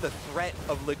lot just the threat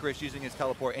of Licorice using his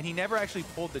teleport, and he never actually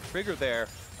pulled the trigger there.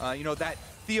 You know, that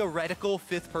theoretical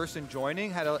fifth person joining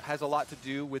has a lot to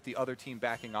do with the other team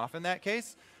backing off in that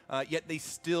case. Yet they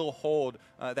still hold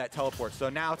that teleport. So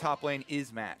now top lane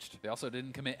is matched. They also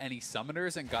didn't commit any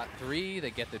summoners and got 3. They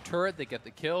get the turret, they get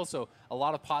the kill. So a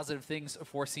lot of positive things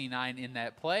for C9 in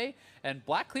that play. And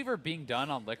Black Cleaver being done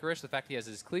on Licorice, the fact he has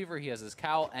his Cleaver, he has his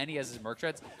Cowl, and he has his Merc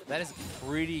Treads, that is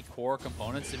pretty core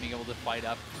components to being able to fight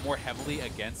up more heavily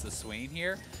against the Swain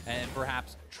here and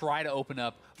perhaps try to open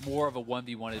up more of a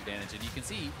 1v1 advantage. And you can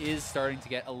see he is starting to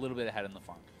get a little bit ahead in the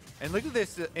farm. And look at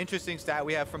this interesting stat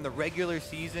we have from the regular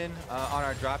season on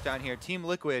our drop down here. Team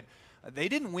Liquid, they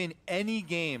didn't win any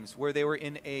games where they were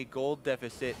in a gold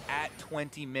deficit at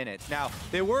 20 minutes. Now,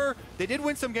 they did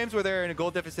win some games where they were in a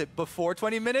gold deficit before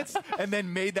 20 minutes and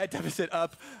then made that deficit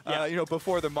up you know,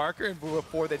 before the marker and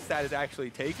before that stat is actually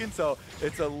taken. So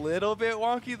it's a little bit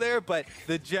wonky there, but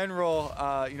the general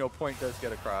you know, point does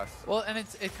get across. Well, and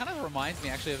it kind of reminds me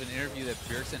actually of an interview that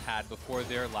Bjergsen had before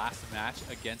their last match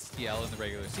against TL in the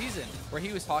regular season, where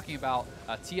he was talking about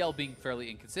TL being fairly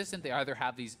inconsistent. They either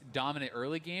have these dominant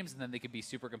early games and then they could be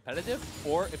super competitive,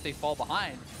 or if they fall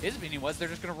behind, his opinion was they're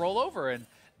just going to roll over, and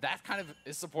that kind of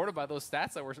is supported by those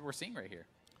stats that we're seeing right here.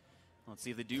 Let's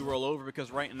see if they do roll over,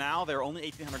 because right now they're only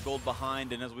 1,800 gold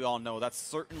behind, and as we all know, that's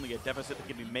certainly a deficit that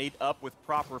can be made up with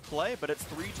proper play, but it's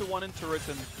 3-1 in turrets,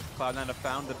 and Cloud9 have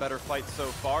found the better fight so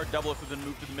far. Double has been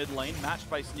moved to the mid lane, matched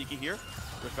by Sneaky here.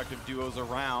 Respective duos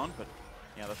around, but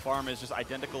yeah, the farm is just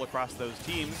identical across those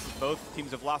teams. Both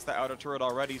teams have lost that outer turret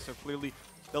already, so clearly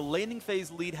the laning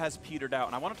phase lead has petered out.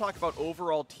 And I want to talk about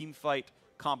overall team fight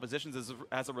compositions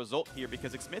as a result here,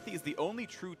 because Xmithie is the only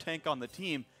true tank on the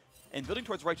team, and building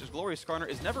towards Righteous Glory, Skarner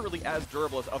is never really as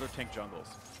durable as other tank jungles.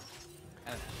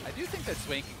 And I do think that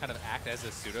Swain can kind of act as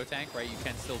a pseudo-tank, right? You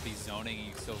can still be zoning, and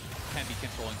you still can be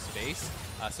controlling space,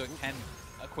 so it can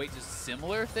equate to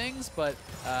similar things, but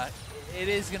it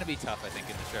is going to be tough, I think,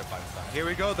 in the shared fighting style. Here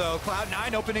we go, though.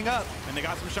 Cloud9 opening up. And they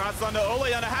got some shots onto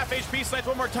Olay on a half HP. Snipes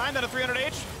one more time, then a 300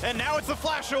 H. And now it's the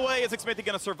flash away. Is Xmithie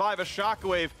going to survive a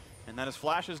shockwave? And then his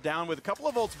flash is down with a couple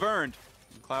of ults burned.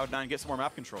 Cloud9 get some more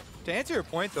map control. To answer your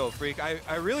point, though, Freak,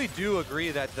 I really do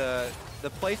agree that the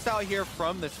playstyle here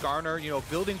from the Skarner, you know,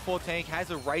 building full tank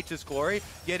has a righteous glory,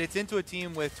 yet it's into a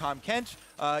team with Tom Kench,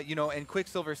 you know, and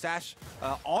Quicksilver Sash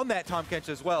on that Tom Kench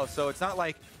as well. So it's not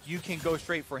like you can go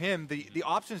straight for him. The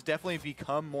options definitely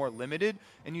become more limited,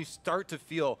 and you start to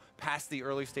feel past the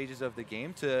early stages of the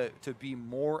game to be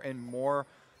more and more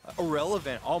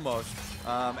irrelevant almost,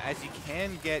 as you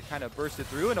can get kind of bursted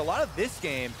through. And a lot of this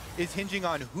game is hinging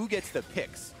on who gets the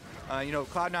picks. You know,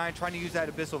 Cloud9 trying to use that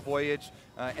Abyssal Voyage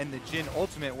and the Jhin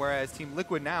Ultimate, whereas Team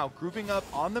Liquid now grouping up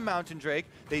on the Mountain Drake.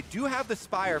 They do have the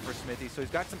Spire for Smithy, so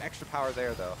he's got some extra power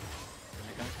there, though.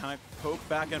 They're going to kind of poke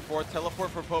back and forth. Teleport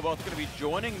for Poe both going to be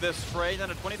joining this fray down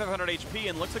to 2,500 HP,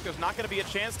 and looks like there's not going to be a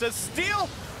chance to steal.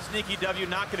 Sneaky W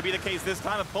not going to be the case this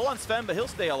time. A pull on Sven, but he'll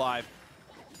stay alive.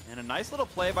 And a nice little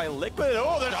play by Liquid.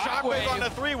 Oh, the shockwave on the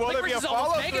 3. Will there be a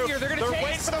follow-through? They're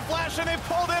waiting for the flash, and they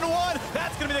pulled in 1.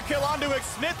 That's going to be the kill onto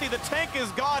Smithy. The tank is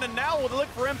gone, and now we'll look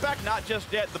for impact. Not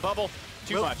just yet. The bubble,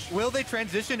 too much. Will they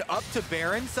transition up to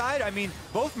Baron side? I mean,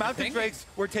 both Mountain Drakes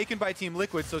were taken by Team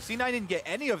Liquid, so C9 didn't get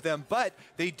any of them, but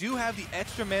they do have the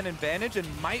extra man advantage and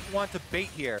might want to bait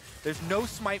here. There's no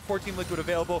smite for Team Liquid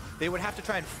available. They would have to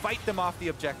try and fight them off the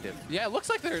objective. Yeah, it looks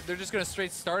like they're just going to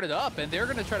straight start it up, and they're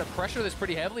going to try to pressure this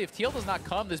pretty heavily. If Teal does not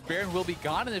come, this Baron will be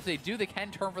gone, and if they do, they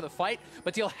can turn for the fight,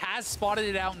 but Teal has spotted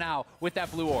it out now with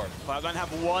that blue orb. Cloud9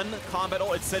 have 1 combat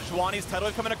ult. It's Sejuani's tidal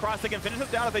wave coming across. They can finish this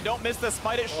down. If they don't miss the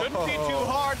smite, it shouldn't be too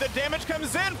hard. The damage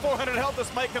comes in. 400 health. The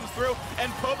smite comes through,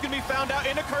 and Pope can be found out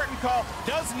in a curtain call.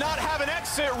 Does not have an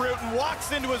exit route and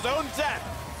walks into his own death.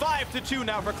 5-2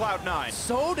 now for Cloud9.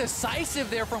 So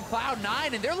decisive there from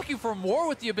Cloud9, and they're looking for more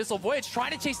with the Abyssal Voyage,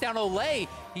 trying to chase down Olay.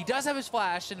 He does have his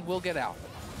flash and will get out.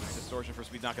 Distortion for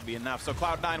speed not going to be enough. So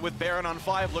Cloud9 with Baron on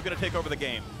 5, looking to take over the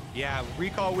game. Yeah,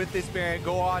 recall with this Baron,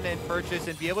 go on and purchase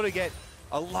and be able to get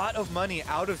a lot of money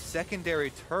out of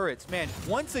secondary turrets. Man,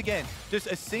 once again, just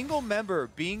a single member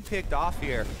being picked off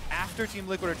here after Team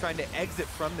Liquid are trying to exit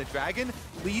from the Dragon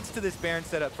leads to this Baron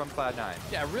setup from Cloud9.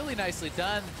 Yeah, really nicely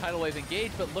done. Tidal Wave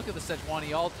engaged, but look at the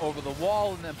Sejuani ult over the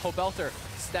wall, and then Pobelter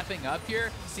stepping up here.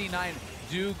 C9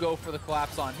 do go for the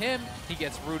collapse on him. He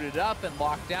gets rooted up and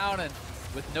locked down, and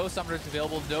with no summoners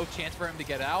available, no chance for him to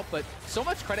get out. But so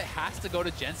much credit has to go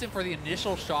to Jensen for the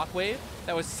initial shockwave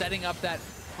that was setting up that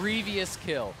previous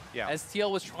kill. Yeah. As Teal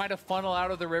was trying to funnel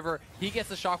out of the river, he gets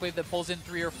the shockwave that pulls in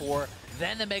 3 or 4.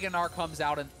 Then the Mega Gnar comes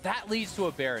out, and that leads to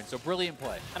a Baron. So brilliant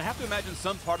play. And I have to imagine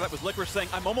some part of that was Licorice saying,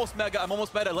 I'm almost mega, I'm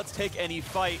almost meta, let's take any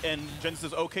fight. And Jen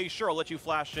says, okay, sure, I'll let you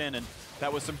flash in. And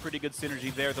that was some pretty good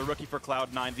synergy there. The rookie for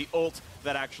Cloud9, the ult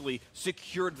that actually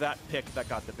secured that pick that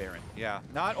got the Baron. Yeah,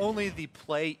 not only the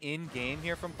play in-game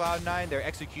here from Cloud9, their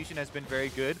execution has been very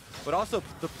good, but also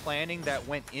the planning that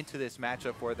went into this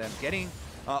matchup for them, getting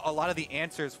a lot of the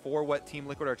answers for what Team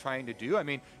Liquid are trying to do. I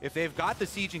mean, if they've got the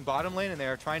sieging bottom lane and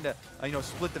they're trying to, you know,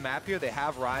 split the map here, they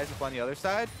have Ryze up on the other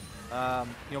side. You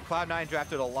know, Cloud9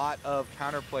 drafted a lot of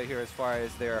counterplay here as far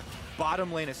as their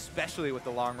bottom lane, especially with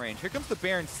the long range. Here comes the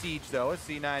Baron Siege, though, as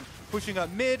C9 pushing up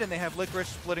mid, and they have Licorice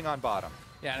splitting on bottom.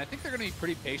 Yeah, and I think they're going to be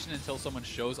pretty patient until someone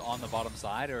shows on the bottom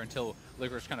side, or until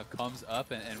Licorice kind of comes up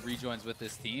and rejoins with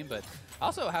this team. But I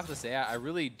also have to say, I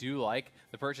really do like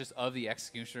the purchase of the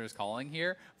Executioner's Calling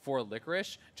here for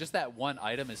Licorice. Just that one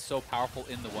item is so powerful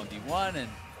in the 1v1, and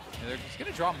they're just going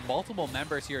to draw multiple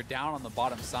members here down on the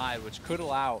bottom side, which could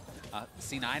allow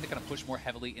C9 to kind of push more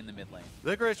heavily in the mid lane.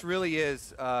 Licorice really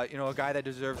is, you know, a guy that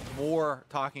deserves more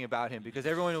talking about him, because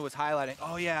everyone was highlighting,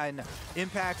 oh yeah, and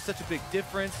Impact's such a big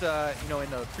difference, you know, in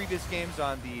the previous games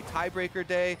on the tiebreaker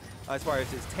day, as far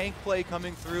as his tank play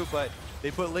coming through, but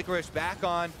they put Licorice back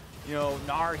on, you know,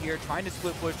 Gnar here, trying to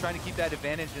split push, trying to keep that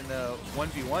advantage in the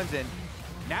 1v1s, and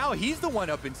now he's the one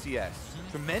up in CS.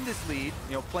 Tremendous lead,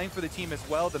 you know, playing for the team as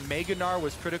well. The Mega Gnar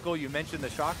was critical. You mentioned the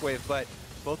shockwave, but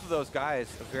both of those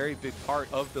guys, a very big part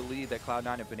of the lead that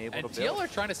Cloud9 have been able to build. And Teal are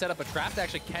trying to set up a trap to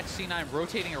actually catch C9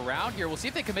 rotating around here. We'll see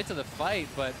if they commit to the fight,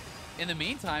 but in the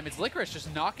meantime, it's Licorice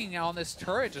just knocking on this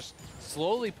turret, just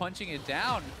slowly punching it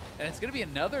down, and it's going to be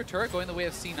another turret going the way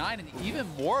of C9 and even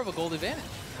more of a gold advantage.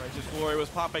 Righteous Glory was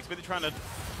popping, maybe trying to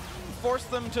force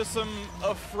them to some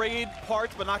afraid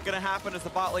parts, but not going to happen as the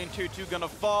bot lane 2-2 going to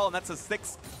fall, and that's a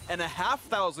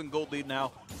 6,500 gold lead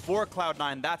now for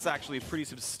Cloud9. That's actually a pretty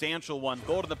substantial one.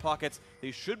 Gold in the pockets,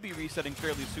 they should be resetting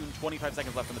fairly soon. 25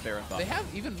 seconds left on the Baron buff. They have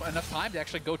even enough time to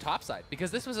actually go topside,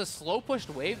 because this was a slow pushed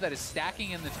wave that is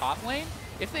stacking in the top lane.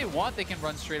 If they want, they can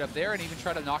run straight up there and even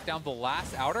try to knock down the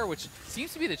last outer, which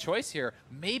seems to be the choice here.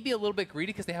 Maybe a little bit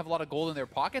greedy because they have a lot of gold in their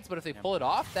pockets, but if they pull it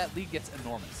off, that lead gets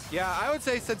enormous. Yeah, I would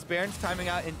say since Baron's timing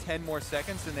out in 10 more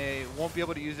seconds and they won't be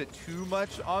able to use it too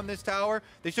much on this tower,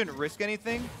 they shouldn't risk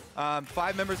anything.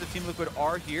 5 members of Team Liquid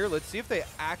are here. Let's see if they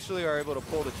actually are able to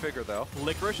pull the trigger, though.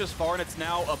 Licorice is far, and it's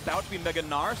now about to be Mega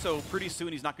Gnar, so pretty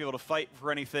soon he's not going to be able to fight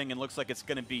for anything, and looks like it's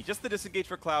going to be just the disengage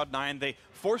for Cloud9. They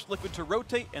forced Liquid to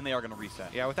rotate, and they are going to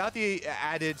reset. Yeah, without the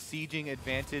added sieging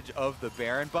advantage of the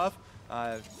Baron buff,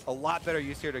 a lot better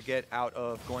use here to get out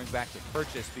of going back to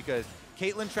purchase, because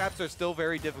Caitlyn traps are still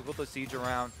very difficult to siege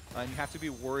around, and you have to be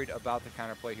worried about the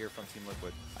counterplay here from Team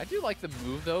Liquid. I do like the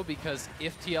move, though, because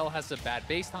if TL has some bad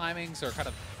base timings or kind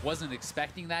of wasn't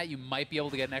expecting that, you might be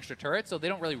able to get an extra turret, so they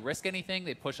don't really risk anything.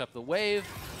 They push up the wave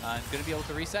and going to be able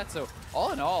to reset. So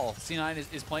all in all,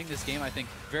 C9 is playing this game, I think,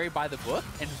 very by the book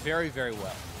and very, very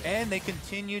well. And they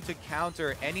continue to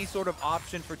counter any sort of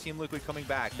option for Team Liquid coming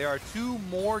back. There are 2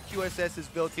 more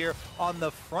QSSs built here on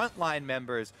the frontline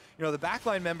members. You know, the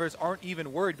backline members aren't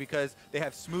even worried because they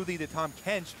have Smoothie the Tom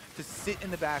Kench to sit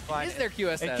in the backline Is their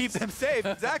QSS and keep them safe.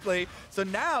 Exactly. So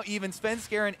now even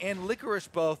Svenskeren and Licorice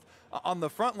both on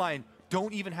the front line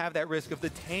don't even have that risk of the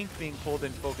tank being pulled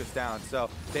and focused down.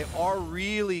 So they are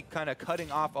really kind of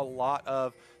cutting off a lot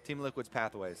of Team Liquid's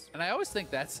pathways. And I always think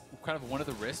that's kind of one of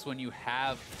the risks when you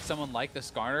have someone like the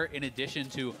Skarner in addition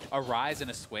to a Ryze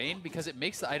and a Swain, because it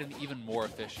makes the item even more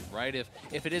efficient, right?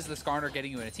 If it is the Skarner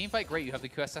getting you in a team fight, great, you have the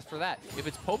QSS for that. If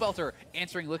it's Pobelter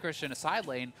answering Licorice in a side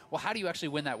lane, well, how do you actually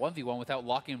win that 1v1 without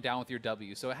locking him down with your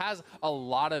W? So it has a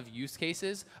lot of use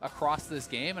cases across this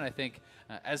game, and I think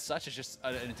as such, it's just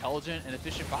an intelligent and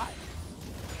efficient buy.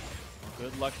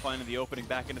 Good luck finding the opening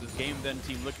back into this game then,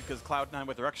 Team Liquid, because Cloud9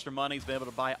 with their extra money has been able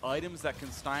to buy items that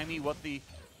can stymie what the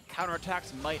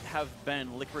counterattacks might have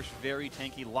been. Licorice very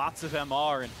tanky, lots of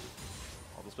MR, and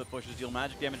all the split pushes deal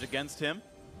magic damage against him.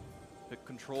 Pick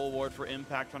control ward for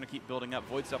impact, trying to keep building up.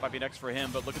 Void Step might be next for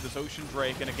him, but look at this Ocean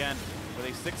Drake, and again, with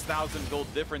a 6,000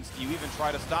 gold difference, do you even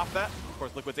try to stop that? Of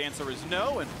course, Liquid's answer is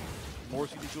no, and more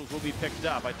CD jewels will be picked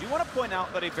up. I do want to point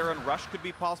out that a Baron Rush could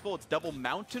be possible. It's double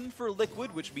Mountain for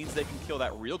Liquid, which means they can kill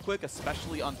that real quick,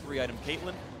 especially on 3-item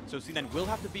Caitlyn. So C9 will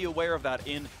have to be aware of that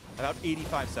in about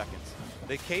 85 seconds.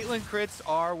 The Caitlyn crits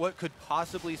are what could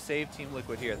possibly save Team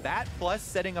Liquid here. That plus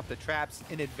setting up the traps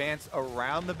in advance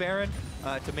around the Baron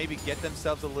to maybe get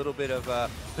themselves a little bit of a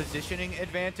positioning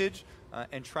advantage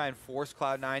and try and force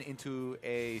Cloud9 into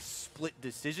a split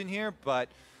decision here. But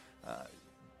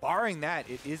barring that,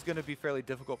 it is going to be fairly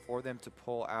difficult for them to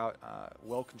pull out a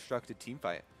well-constructed team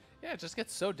fight. Yeah, it just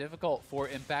gets so difficult for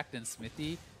Impact and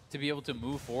Smithy to be able to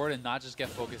move forward and not just get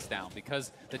focused down,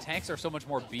 because the tanks are so much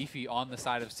more beefy on the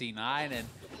side of C9, and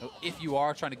if you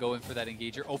are trying to go in for that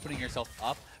engage, you're opening yourself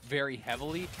up very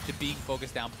heavily to being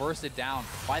focused down, bursted down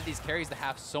by these carries that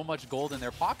have so much gold in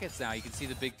their pockets now. You can see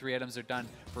the big 3 items are done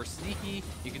for Sneaky.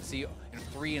 You can see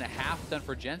 3.5 done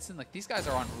for Jensen. Like, these guys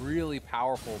are on really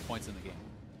powerful points in the game.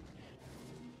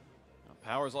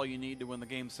 Power is all you need to win the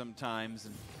game sometimes,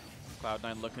 and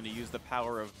Cloud9 looking to use the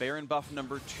power of Baron buff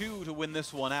number 2 to win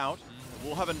this one out.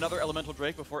 We'll have another Elemental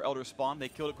Drake before Elder spawn. They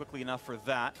killed it quickly enough for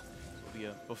that. It'll be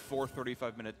a before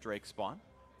 35-minute Drake spawn.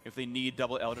 If they need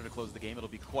double Elder to close the game, it'll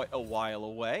be quite a while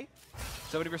away.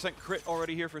 70% crit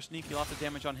already here for Sneaky, lots of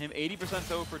damage on him. 80%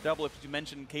 though for double. If you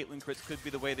mentioned Caitlyn crits could be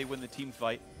the way they win the team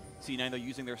fight. C9, they're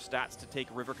using their stats to take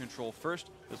river control first.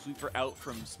 The sweeper out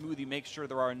from Smoothie makes sure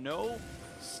there are no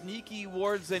sneaky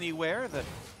wards anywhere that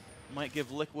might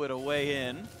give Liquid a way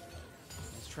in.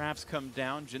 As traps come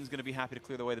down, Jin's going to be happy to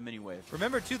clear the way the mini wave.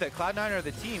 Remember too that Cloud9 are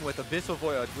the team with Abyssal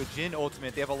Voyage, with Jin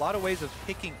ultimate. They have a lot of ways of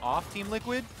picking off Team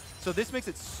Liquid, so this makes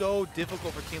it so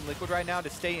difficult for Team Liquid right now to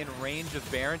stay in range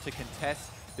of Baron to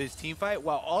contest this team fight,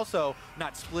 while also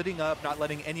not splitting up, not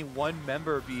letting any one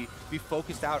member be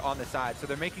focused out on the side. So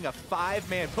they're making a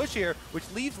 5-man push here, which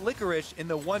leaves Licorice in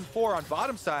the 1-4 on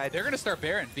bottom side. They're going to start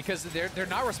Baron because they're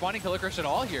not responding to Licorice at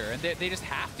all here, and they just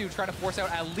have to try to force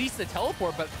out at least the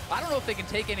teleport, but I don't know if they can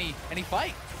take any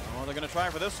fight. Well, they're going to try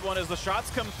for this one as the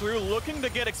shots come through, looking to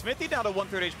get Smithy down to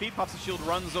 1/3 HP. Pops the shield,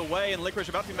 runs away, and Licorice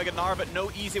about to Mega Gnar, but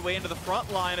no easy way into the front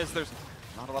line as there's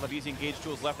not a lot of easy engage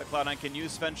tools left that Cloud9 can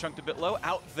use. Sven chunked a bit low.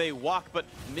 Out they walk, but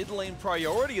mid lane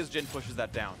priority as Jin pushes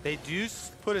that down. They do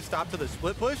put a stop to the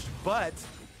split push, but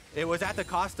it was at the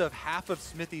cost of half of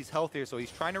Smithy's health here, so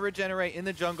he's trying to regenerate in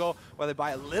the jungle while they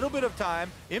buy a little bit of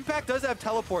time. Impact does have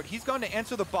teleport. He's going to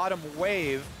answer the bottom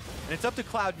wave, and it's up to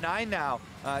Cloud9 now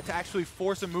to actually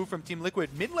force a move from Team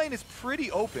Liquid. Mid lane is pretty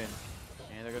open.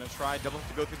 They're going to try double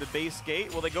to go through the base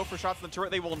gate. Will they go for shots in the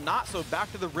turret? They will not, so back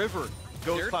to the river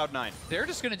goes Cloud9. They're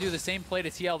just going to do the same play to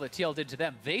TL that TL did to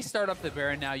them. They start up the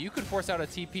Baron now. You can force out a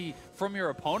TP from your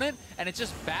opponent, and it's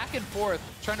just back and forth,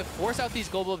 trying to force out these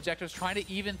global objectives, trying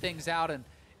to even things out, and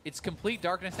it's complete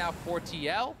darkness now for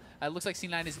TL. It looks like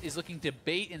C9 is looking to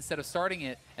bait instead of starting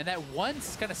it, and that one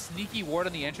kind of sneaky ward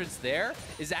on the entrance there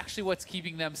is actually what's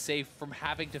keeping them safe from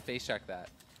having to face check that.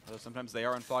 Although sometimes they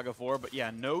are in fog of war, but yeah,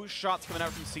 no shots coming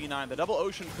out from C9. The double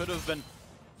ocean could have been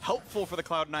helpful for the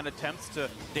Cloud9 attempts to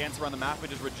dance around the map and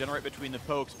just regenerate between the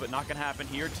pokes, but not going to happen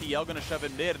here. TL going to shove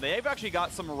it mid, and they've actually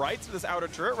got some rights to this outer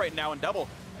turret right now, and double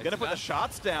going to put the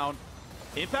shots down.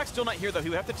 Impact still not here, though. He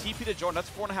would have to TP to join. That's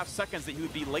 4.5 seconds that he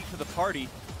would be late to the party,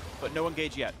 but no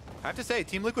engage yet. I have to say,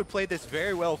 Team Liquid played this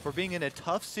very well for being in a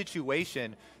tough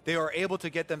situation. They are able to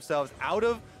get themselves out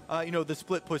of the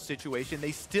split push situation.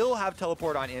 They still have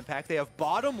teleport on Impact. They have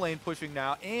bottom lane pushing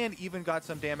now and even got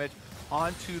some damage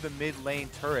onto the mid lane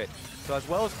turret. So as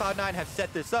well as Cloud9 have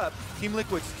set this up, Team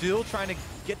Liquid still trying to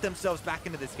get themselves back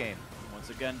into this game. Once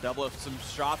again, double with some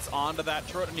shots onto that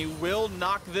turret, and he will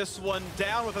knock this one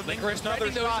down with another shot.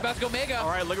 He's about to go mega. All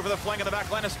right, looking for the flank in the back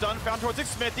line. A stun found towards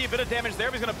Smithy. A bit of damage there,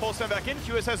 but he's going to pull some back in.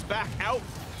 QSS back out.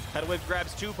 Headwave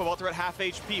grabs two. Pawalter at half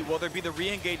HP. Will there be the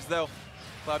re-engage, though?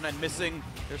 Cloud9 missing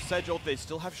their Sedge ult. They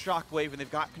still have Shockwave, and they've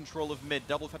got control of mid.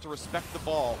 Double have to respect the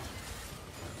ball.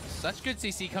 Such good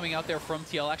CC coming out there from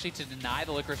TL actually to deny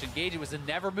the Licorice engage. It was a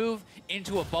never move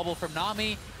into a bubble from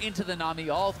Nami, into the Nami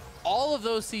ult. All of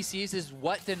those CCs is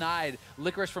what denied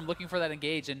Licorice from looking for that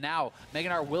engage, and now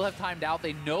Meganar will have timed out.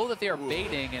 They know that they are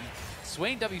baiting, and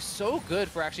Swain W so good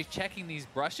for actually checking these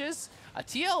brushes.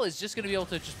 TL is just going to be able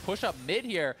to just push up mid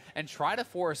here and try to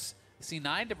force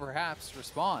C9 to perhaps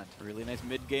respond. Really nice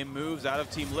mid-game moves out of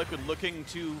Team Liquid, looking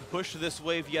to push this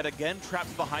wave yet again,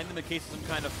 trapped behind them in case of some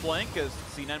kind of flank, as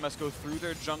C9 must go through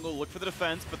their jungle, look for the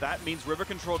defense, but that means river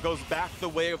control goes back the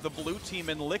way of the blue team,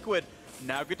 and Liquid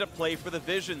now get to play for the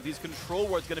vision. These control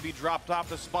wards going to be dropped off.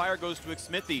 The Spire goes to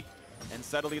Xmithy, and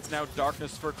suddenly it's now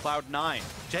darkness for Cloud9.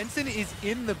 Jensen is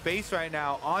in the base right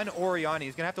now on Orianna.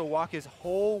 He's going to have to walk his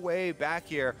whole way back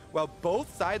here while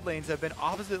both side lanes have been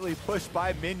oppositely pushed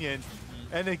by minions.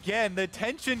 And again, the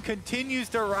tension continues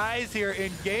to rise here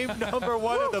in game number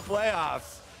 1 of the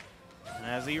playoffs.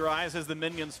 As he rises, the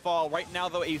minions fall. Right now,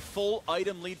 though, a full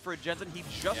item lead for Jensen. He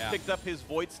just picked up his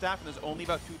Void Staff, and there's only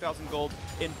about 2,000 gold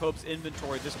in Pope's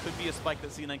inventory. This could be a spike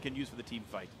that C9 can use for the team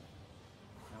fight.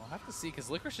 We'll have to see, because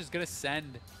Licorice is going to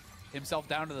send himself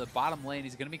down to the bottom lane.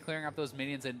 He's going to be clearing up those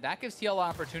minions, and that gives TL an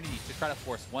opportunity to try to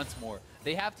force once more.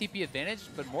 They have TP advantage,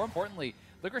 but more importantly,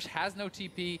 Licorice has no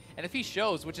TP, and if he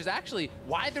shows, which is actually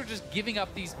why they're just giving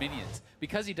up these minions,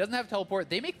 because he doesn't have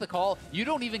teleport, they make the call, you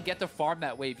don't even get to farm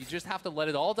that wave. You just have to let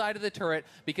it all die to the turret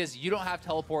because you don't have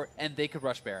teleport, and they could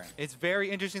rush Baron. It's very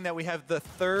interesting that we have the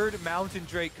third Mountain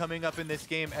Drake coming up in this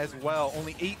game as well,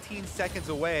 only 18 seconds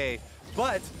away.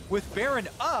 But with Baron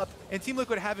up and Team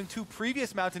Liquid having 2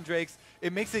 previous Mountain Drakes,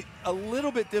 it makes it a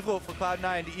little bit difficult for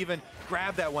Cloud9 to even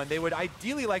grab that one. They would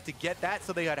ideally like to get that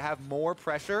so they would have more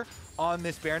pressure on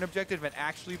this Baron objective and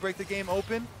actually break the game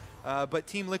open. But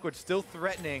Team Liquid still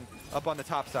threatening up on the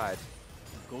top side.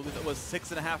 Gold that was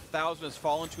 6,500 has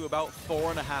fallen to about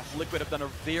 4.5. Liquid have done a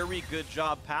very good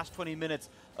job past 20 minutes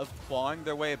of clawing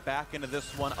their way back into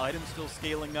this one. Items still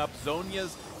scaling up.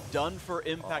 Zhonya's done for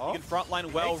Impact. He can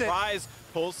frontline well. Rise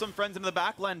pulls some friends into the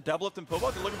back line. Double up and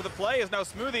Pawalter looking for the play. Is now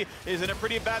Smoothie is in a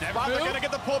pretty bad spot. They're going to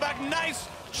get the pullback. Nice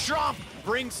chomp.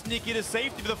 Brings Sneaky to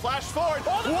safety to the flash forward.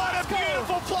 What a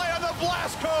beautiful play on the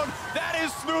blast cone. That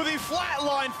is Smoothie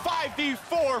flatline.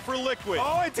 5v4 for Liquid.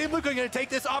 Oh, and Team Liquid going to take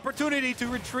this opportunity to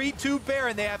retreat to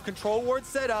Baron. They have control wards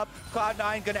set up.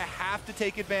 Cloud9 going to have to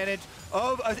take advantage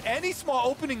of any small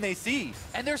opening they see.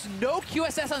 And there's no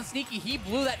QSS on Sneaky. He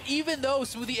blew that even though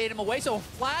Smoothie ate him away. So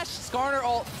Flash Skarner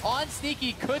ult on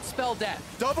Sneaky could spell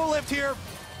death. Double lift here,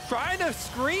 trying to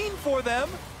screen for them.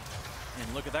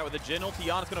 And look at that with the Jin ult.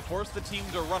 Tiana's going to force the team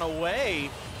to run away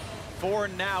for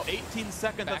now. 18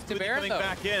 seconds. Back to Smoothie Baron, coming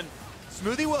back in.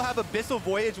 Smoothie will have Abyssal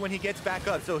Voyage when he gets back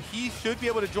up, so he should be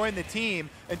able to join the team.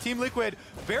 And Team Liquid,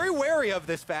 very wary of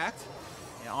this fact.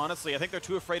 Yeah, honestly, I think they're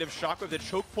too afraid of Shockwave. The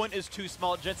choke point is too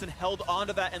small. Jensen held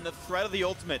onto that, and the threat of the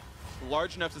ultimate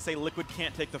large enough to say Liquid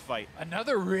can't take the fight.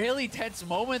 Another really tense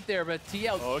moment there, but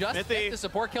TL just get the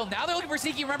support kill. Now they're looking for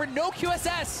Sneaky. Remember, no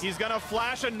QSS. He's going to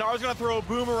flash, and Nar's going to throw a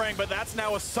boomerang, but that's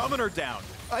now a summoner down.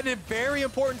 And a very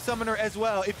important summoner as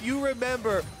well. If you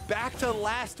remember back to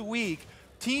last week,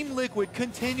 Team Liquid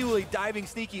continually diving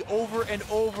Sneaky over and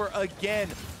over again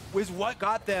was what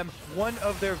got them one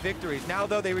of their victories. Now,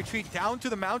 though, they retreat down to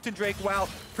the Mountain Drake, while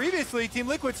previously Team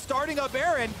Liquid starting up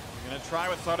Baron. Gonna try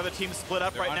with sort of the team split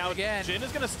up right now. Again. Jin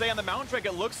is gonna stay on the Mountain Drake,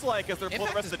 it looks like, as they're pulling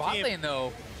the rest of the team. Lane,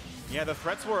 though. Yeah, the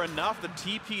threats were enough. The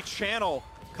TP channel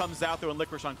comes out there and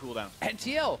Licorice on cooldown. And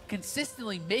TL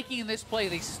consistently making this play.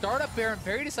 They start up Baron,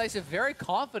 very decisive, very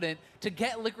confident to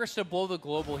get Licorice to blow the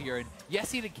global here. And yes,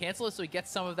 he did cancel it, so he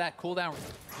gets some of that cooldown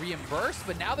reimbursed,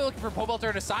 but now they're looking for Pobelter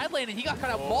in a side lane, and he got cut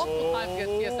out multiple times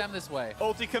against TSM this way.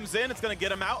 Ulti comes in, it's gonna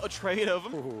get him out, a trade of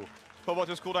him.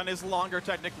 Pobelter's cooldown is longer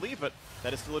technically, but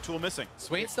that is still a tool missing.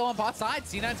 Swain's still on bot side.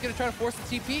 C9's gonna try to force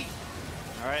the TP.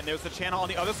 All right, and there's the channel on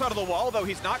the other side of the wall, though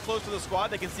he's not close to the squad.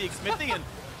 They can see Xmithy, and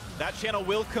that channel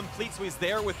will complete, so he's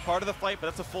there with part of the fight, but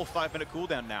that's a full 5-minute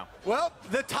cooldown now. Well,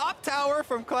 the top tower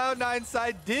from Cloud9's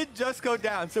side did just go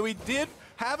down, so we did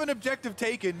have an objective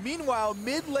taken. Meanwhile,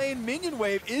 mid lane minion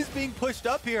wave is being pushed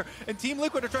up here, and Team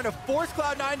Liquid are trying to force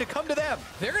Cloud9 to come to them.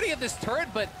 They're going to get this turret,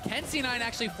 but can C9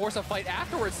 actually force a fight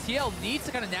afterwards? TL needs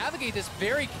to kind of navigate this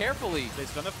very carefully. They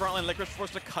spend the front line. Licorice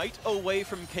forced to kite away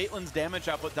from Caitlyn's damage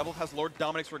output. Double has Lord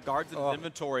Dominic's regards in his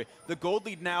inventory. The gold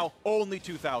lead now only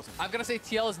 2,000. I'm going to say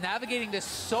TL is navigating this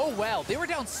so well. They were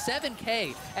down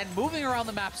 7K and moving around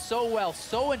the map so well,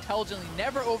 so intelligently,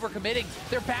 never overcommitting.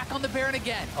 They're back on the Baron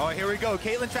again. Oh, here we go.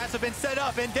 Caitlyn traps have been set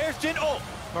up, and there's Jin. Oh!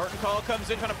 Martin Call comes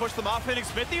in, trying to push them off, hitting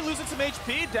Xmithy, losing some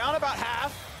HP, down about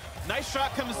half. Nice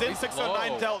shot comes in,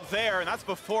 609 dealt there, and that's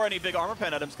before any big armor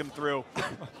pen items come through.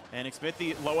 And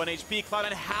Xmithy low on HP.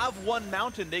 Cloud9 have one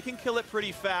mountain. They can kill it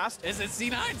pretty fast. Is it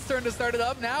C9's turn to start it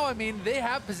up now? I mean, they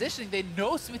have positioning. They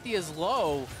know Smithy is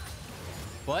low.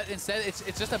 But instead, it's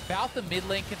just about the mid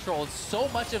lane control. So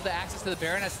much of the access to the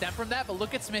Baron has stemmed from that. But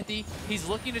look at Smithy. He's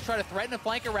looking to try to threaten a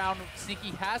flank around.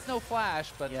 Sneaky has no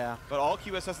flash, but yeah. But all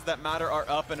QSSs that matter are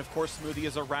up, and of course, Smoothie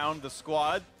is around the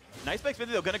squad. Nice by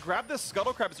Smithy, though. Going to grab this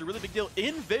Scuttle Crab. It's a really big deal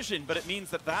in vision, but it means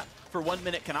that for 1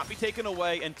 minute, cannot be taken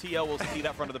away, and TL will see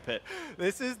that front of the pit.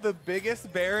 This is the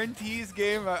biggest Baron tease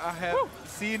game I have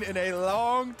seen in a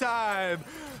long time.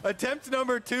 Attempt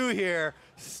number 2 here.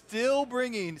 Still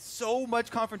bringing so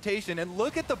much confrontation. And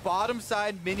look at the bottom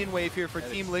side minion wave here for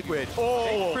Team Liquid. Oh.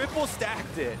 They triple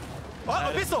stacked it.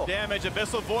 Oh, Abyssal! Damage,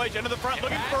 Abyssal Voyage into the front,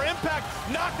 looking for impact.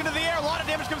 Knocked into the air, a lot of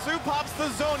damage comes through, pops the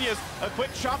Zonias. A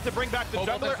quick chop to bring back the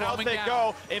jungler, out they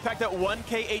go. Impact at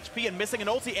 1k HP and missing an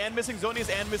ulti and missing Zonias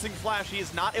and missing Flash. He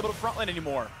is not able to frontline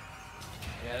anymore.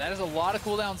 Yeah, that is a lot of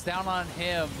cooldowns down on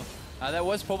him. That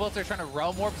was Pobelter trying to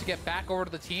realm warp to get back over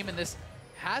to the team, and this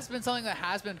has been something that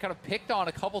has been kind of picked on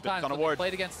a couple times when they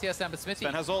played against TSM, but Smithy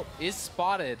is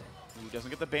spotted. He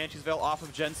doesn't get the Banshee's Veil off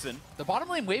of Jensen. The bottom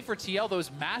lane wave for TL, though, is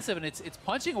massive, and it's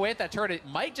punching away at that turret. It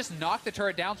might just knock the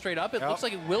turret down straight up. It looks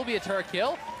like it will be a turret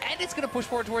kill, and it's going to push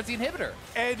forward towards the inhibitor.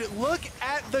 And look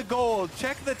at the gold.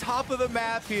 Check the top of the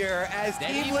map here as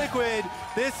Team Liquid,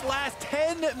 this last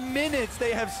 10 minutes,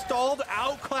 they have stalled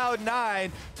out Cloud9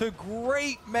 to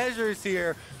great measures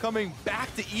here, coming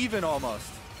back to even almost.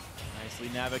 Nicely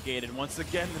navigated. Once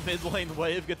again, the mid lane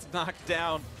wave gets knocked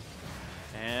down.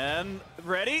 And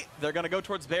ready? They're going to go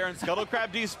towards Baron. Scuttle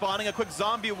Crab despawning, a quick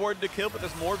zombie ward to kill, but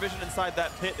there's more vision inside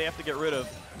that pit they have to get rid of.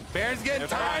 Baron's getting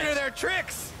tired of their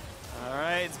tricks. All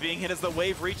right, it's being hit as the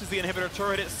wave reaches the inhibitor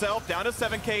turret itself, down to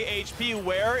 7k HP.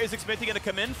 Where is Xmithy going to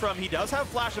come in from? He does have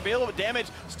flash available, but damage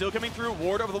still coming through.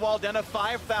 Ward over the wall, down to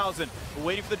 5,000.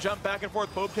 Waiting for the jump back and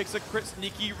forth. Pope takes a crit,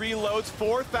 sneaky reloads,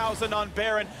 4,000 on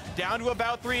Baron, down to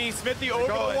about 3. Smithy over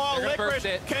the wall,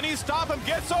 Licorice. Can he stop him?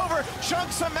 Gets over,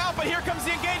 chunks him out, but here comes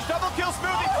the engage. Double kill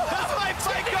Smoothie. The fight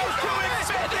goes to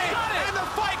Xmithy, and the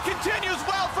fight continues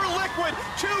well for Liquid.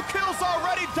 2 kills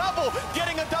already, double.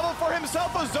 Getting a double for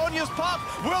himself. Zonia's pop.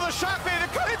 Will the shotgun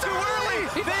come too early?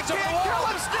 They can't kill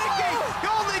him. Sneaky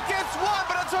only gets 1,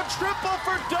 but it's a triple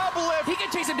for double. He can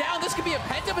chase him down. This could be a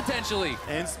penta potentially.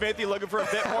 And Smithy looking for a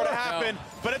bit more to happen,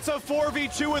 but it's a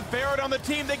 4v2 with Barrett on the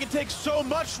team. They can take so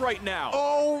much right now.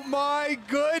 Oh my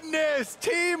goodness!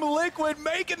 Team Liquid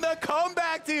making the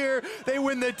comeback here. They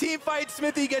win the team fight.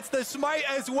 Smithy gets the smite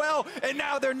as well, and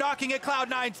now they're knocking at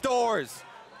Cloud9's doors.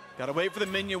 Gotta wait for the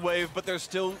minion wave, but there's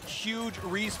still huge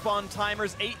respawn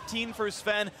timers. 18 for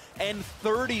Sven and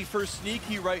 30 for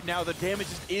Sneaky right now. The damage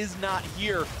just is not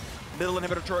here. Middle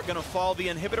inhibitor turret gonna fall. The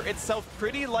inhibitor itself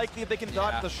pretty likely if they can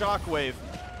dodge the shockwave.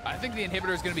 I think the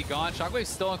inhibitor is gonna be gone. Shockwave's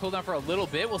still on cooldown for a little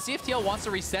bit. We'll see if TL wants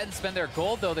to reset and spend their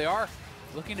gold, though they are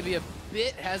looking to be a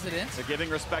bit hesitant. They're giving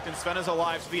respect, and Sven is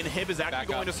alive, so the inhib is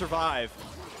actually going to survive.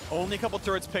 Only a couple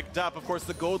turrets picked up. Of course,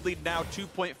 the gold lead now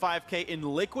 2.5k in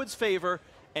Liquid's favor,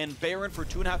 and Baron for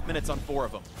 2.5 minutes on 4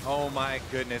 of them. Oh my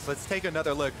goodness, let's take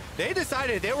another look. They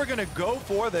decided they were gonna go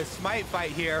for the smite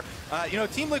fight here. You know,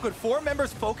 Team Liquid, 4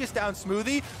 members focused down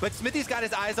Smoothie, but Smithy's got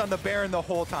his eyes on the Baron the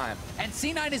whole time. And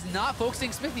C9 is not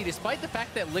focusing Smithy, despite the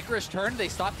fact that Licorice turned, they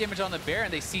stopped damage on the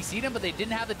Baron, they CC'd him, but they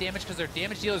didn't have the damage because their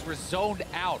damage dealers were zoned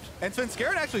out. And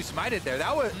Svenskeren actually smited there.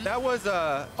 That was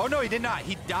oh no, he did not.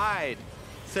 He died.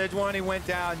 Sejuani went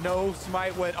down, no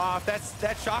smite went off. That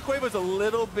shockwave was a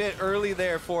little bit early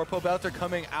there for Pobelter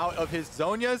coming out of his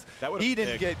Zonias. He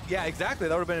didn't get, yeah, exactly.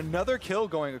 That would have been another kill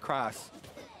going across.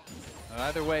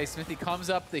 Either way, Smithy comes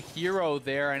up the hero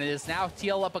there, and it is now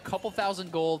TL up a couple thousand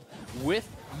gold with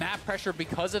map pressure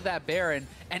because of that Baron.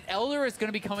 And Elder is going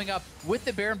to be coming up with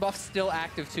the Baron buff still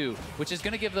active too, which is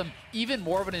going to give them even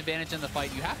more of an advantage in the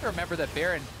fight. You have to remember that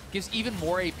Baron gives even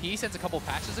more AP since a couple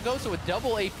patches ago, so with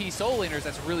double AP solo laners,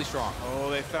 that's really strong. Oh,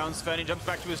 they found Sven. He jumps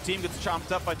back to his team, gets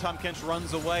chomped up by Tom Kench,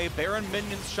 runs away. Baron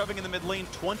minions shoving in the mid lane.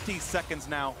 20 seconds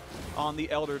now on the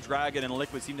Elder Dragon, and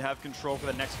Liquid seem to have control for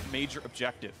the next major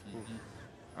objective.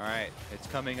 All right, it's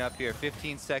coming up here.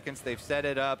 15 seconds. They've set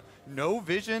it up. No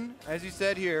vision, as you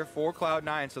said here, for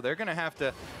Cloud9. So they're going to have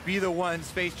to be the ones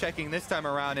face checking this time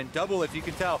around. And Double, if you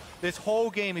can tell, this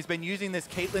whole game he's been using this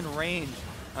Caitlyn range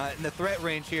in the threat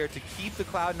range here to keep the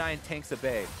Cloud9 tanks at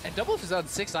bay. And Double is on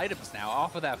 6 items now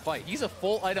off of that fight. He's a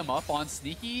full item up on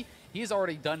Sneaky. He's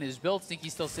already done his build.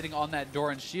 Sneaky's still sitting on that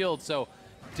Doran shield. So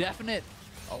definite,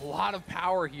 a lot of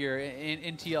power here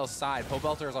in TL's side.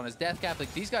 Pobelter is on his death cap.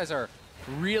 Like, these guys are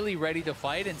really ready to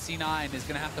fight, and C9 is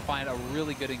going to have to find a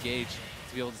really good engage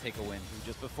to be able to take a win.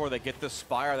 Just before they get the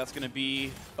Spire, that's going to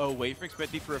be away from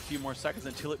Smithy for a few more seconds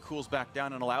until it cools back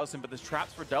down and allows him, but there's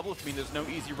traps for Double, which means there's no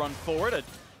easy run forward. A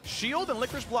shield and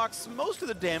Licorice blocks most of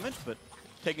the damage, but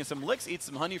taking some licks, eat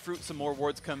some honey fruit, some more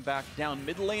wards come back down.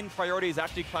 Mid lane priority is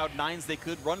actually Cloud9's. They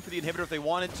could run for the inhibitor if they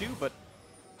wanted to, but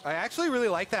I actually really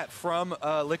like that from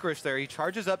Licorice there. He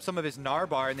charges up some of his Gnar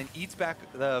bar and then eats back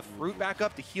the fruit back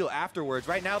up to heal afterwards.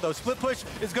 Right now, though, split push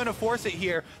is going to force it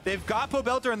here. They've got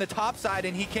Pobelter on the top side,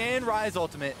 and he can rise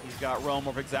ultimate. He's got Realm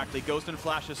Orb, exactly. Ghost and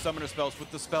Flash as summoner spells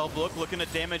with the spell book. Looking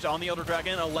at damage on the Elder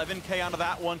Dragon. 11k onto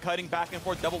that one, kiting back and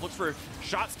forth. Double looks for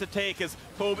shots to take as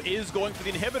Pobe is going for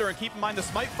the inhibitor. And keep in mind, the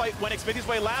Smite fight went Xfinity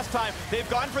way last time. They've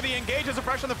gone for the engage as a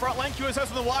fresh on the front line.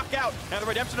 QSS on the walkout. Now the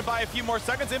Redemption to buy a few more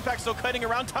seconds. Impact still kiting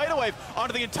around. Tidal Wave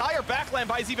onto the entire backline,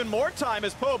 buys even more time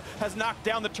as Pope has knocked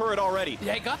down the turret already.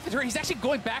 Yeah, he got the turret. He's actually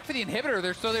going back for the inhibitor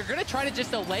there, so they're going to try to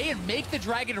just delay and make the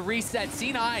Dragon reset.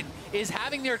 C9 is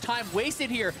having their time wasted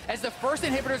here as the first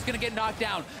inhibitor is going to get knocked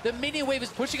down. The minion wave is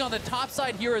pushing on the top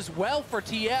side here as well for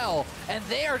TL, and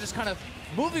they are just kind of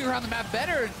moving around the map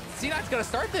better. C9's got to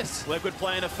start this. Liquid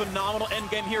playing a phenomenal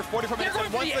endgame here. 44 minutes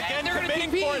and once again committing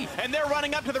for it. And they're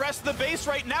running up to the rest of the base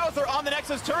right now as they're on the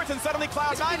Nexus turrets, and suddenly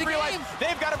Cloud9 realize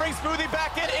they've got to bring Smoothie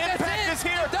back in. Impact is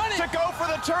here to go for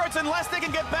the turrets unless they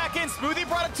can get back in. Smoothie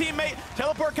brought a teammate.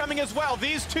 Teleport coming as well.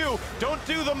 These two don't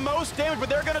do the most damage, but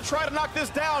they're going to try to knock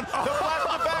this down. The flash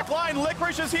on the back line.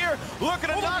 Licorice is here looking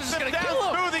to knock them down.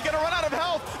 Smoothie going to run out of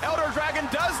health. Elder Dragon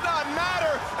does not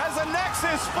matter as the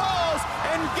Nexus falls,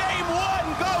 and game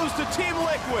 1 goes to Team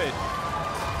Liquid.